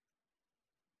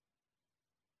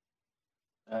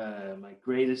 My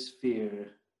greatest fear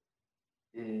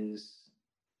is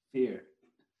fear.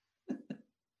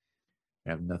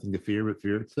 Have nothing to fear but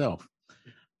fear itself.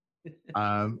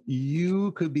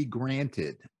 You could be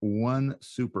granted one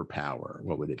superpower.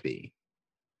 What would it be?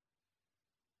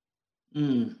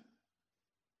 To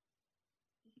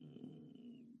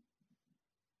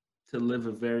live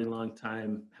a very long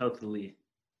time healthily.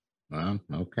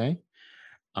 Okay.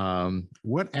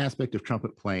 What aspect of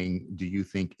trumpet playing do you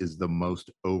think is the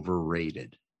most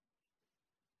overrated?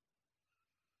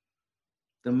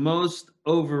 The most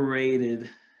overrated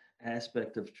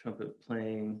aspect of trumpet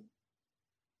playing,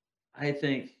 I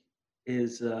think,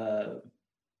 is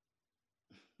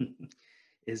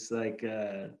is like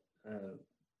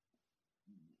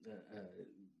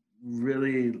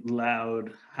really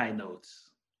loud high notes.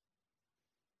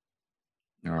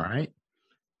 All right.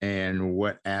 And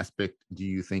what aspect do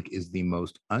you think is the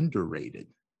most underrated?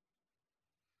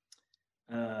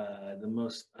 The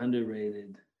most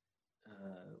underrated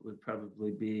would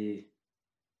probably be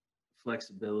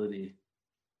flexibility.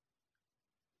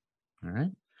 All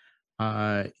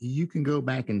right. You can go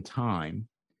back in time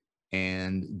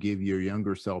and give your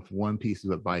younger self one piece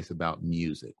of advice about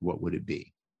music. What would it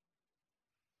be?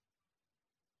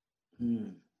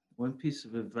 One piece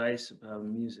of advice about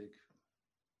music.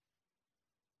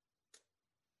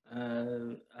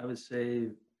 I would say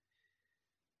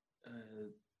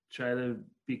try to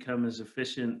become as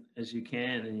efficient as you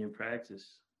can in your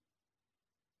practice.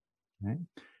 All right.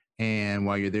 And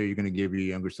while you're there, you're going to give your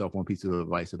younger self one piece of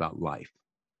advice about life.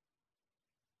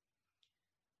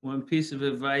 One piece of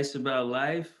advice about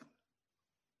life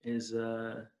is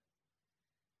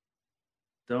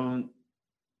don't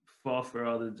fall for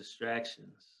all the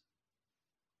distractions.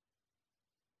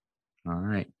 All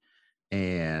right.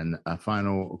 And a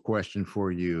final question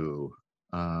for you.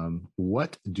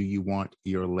 What do you want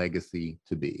your legacy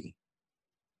to be?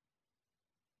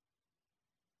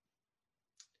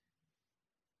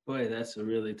 Boy, that's a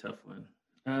really tough one.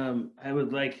 I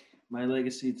would like my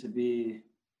legacy to be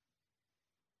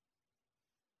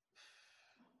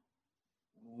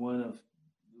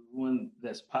one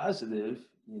that's positive,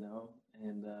 you know,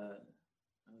 and I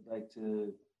would like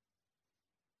to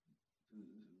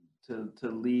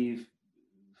leave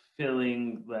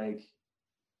feeling like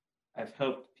I've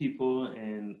helped people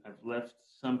and I've left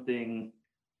something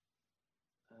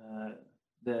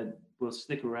that will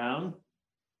stick around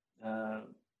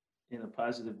in a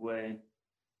positive way,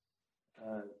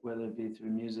 whether it be through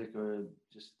music or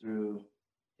just through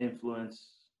influence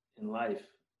in life.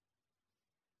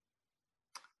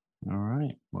 All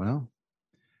right. Well,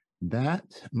 that,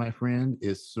 my friend,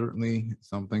 is certainly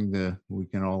something that we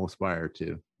can all aspire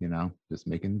to, you know, just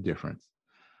making a difference.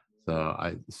 So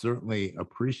I certainly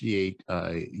appreciate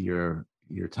your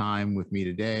time with me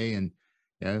today, and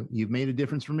you've made a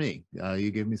difference for me.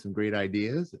 You gave me some great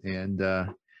ideas, and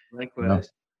likewise. You know,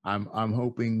 I'm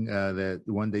hoping that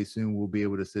one day soon we'll be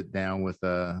able to sit down with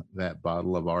that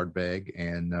bottle of Ardbeg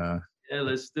and yeah,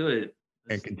 let's do it.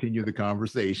 And continue the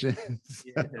conversation.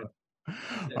 Yeah.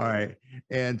 All right.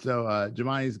 And so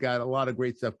Jahmani's got a lot of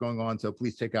great stuff going on. So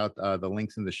please check out the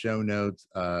links in the show notes.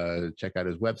 Check out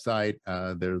his website.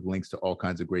 There's links to all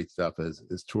kinds of great stuff,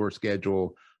 his tour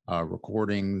schedule,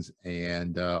 recordings,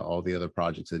 and all the other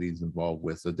projects that he's involved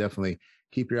with. So definitely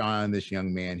keep your eye on this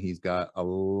young man. He's got a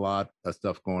lot of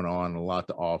stuff going on, a lot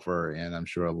to offer, and I'm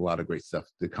sure a lot of great stuff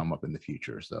to come up in the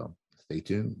future. So stay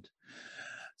tuned.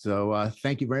 So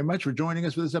thank you very much for joining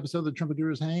us for this episode of the Trumpet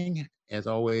Gurus Hang. As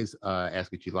always,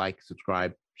 ask that you like,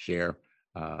 subscribe, share,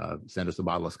 send us a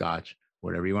bottle of scotch,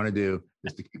 whatever you want to do,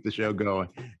 just to keep the show going.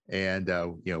 And,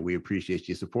 we appreciate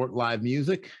you support live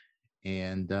music.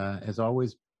 And as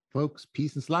always, folks,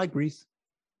 peace and slide grease.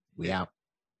 We out.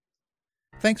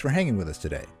 Thanks for hanging with us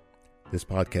today. This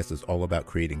podcast is all about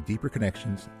creating deeper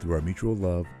connections through our mutual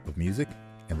love of music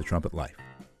and the trumpet life.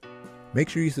 Make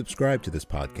sure you subscribe to this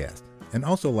podcast. And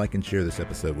also like and share this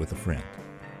episode with a friend.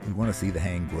 We want to see the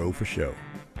hang grow for show.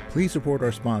 Please support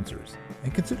our sponsors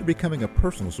and consider becoming a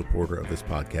personal supporter of this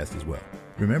podcast as well.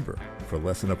 Remember, for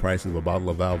less than the price of a bottle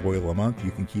of valve oil a month,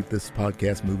 you can keep this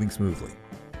podcast moving smoothly.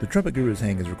 The Trumpet Gurus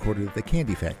Hang is recorded at the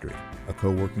Candy Factory, a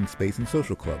co-working space and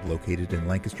social club located in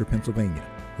Lancaster, Pennsylvania.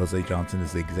 Jose Johnson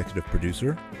is the executive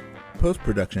producer.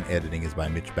 Post-production editing is by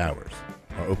Mitch Bowers.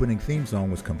 Our opening theme song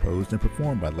was composed and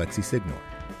performed by Lexi Signor.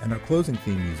 And our closing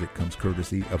theme music comes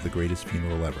courtesy of The Greatest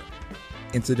Funeral Ever.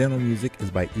 Incidental music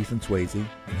is by Ethan Swayze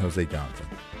and Jose Johnson.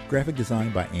 Graphic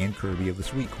design by Ann Kirby of the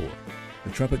Sweet Corps.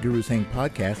 The Trumpet Gurus Hang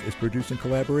podcast is produced in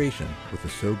collaboration with the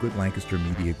So Good Lancaster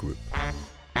Media Group.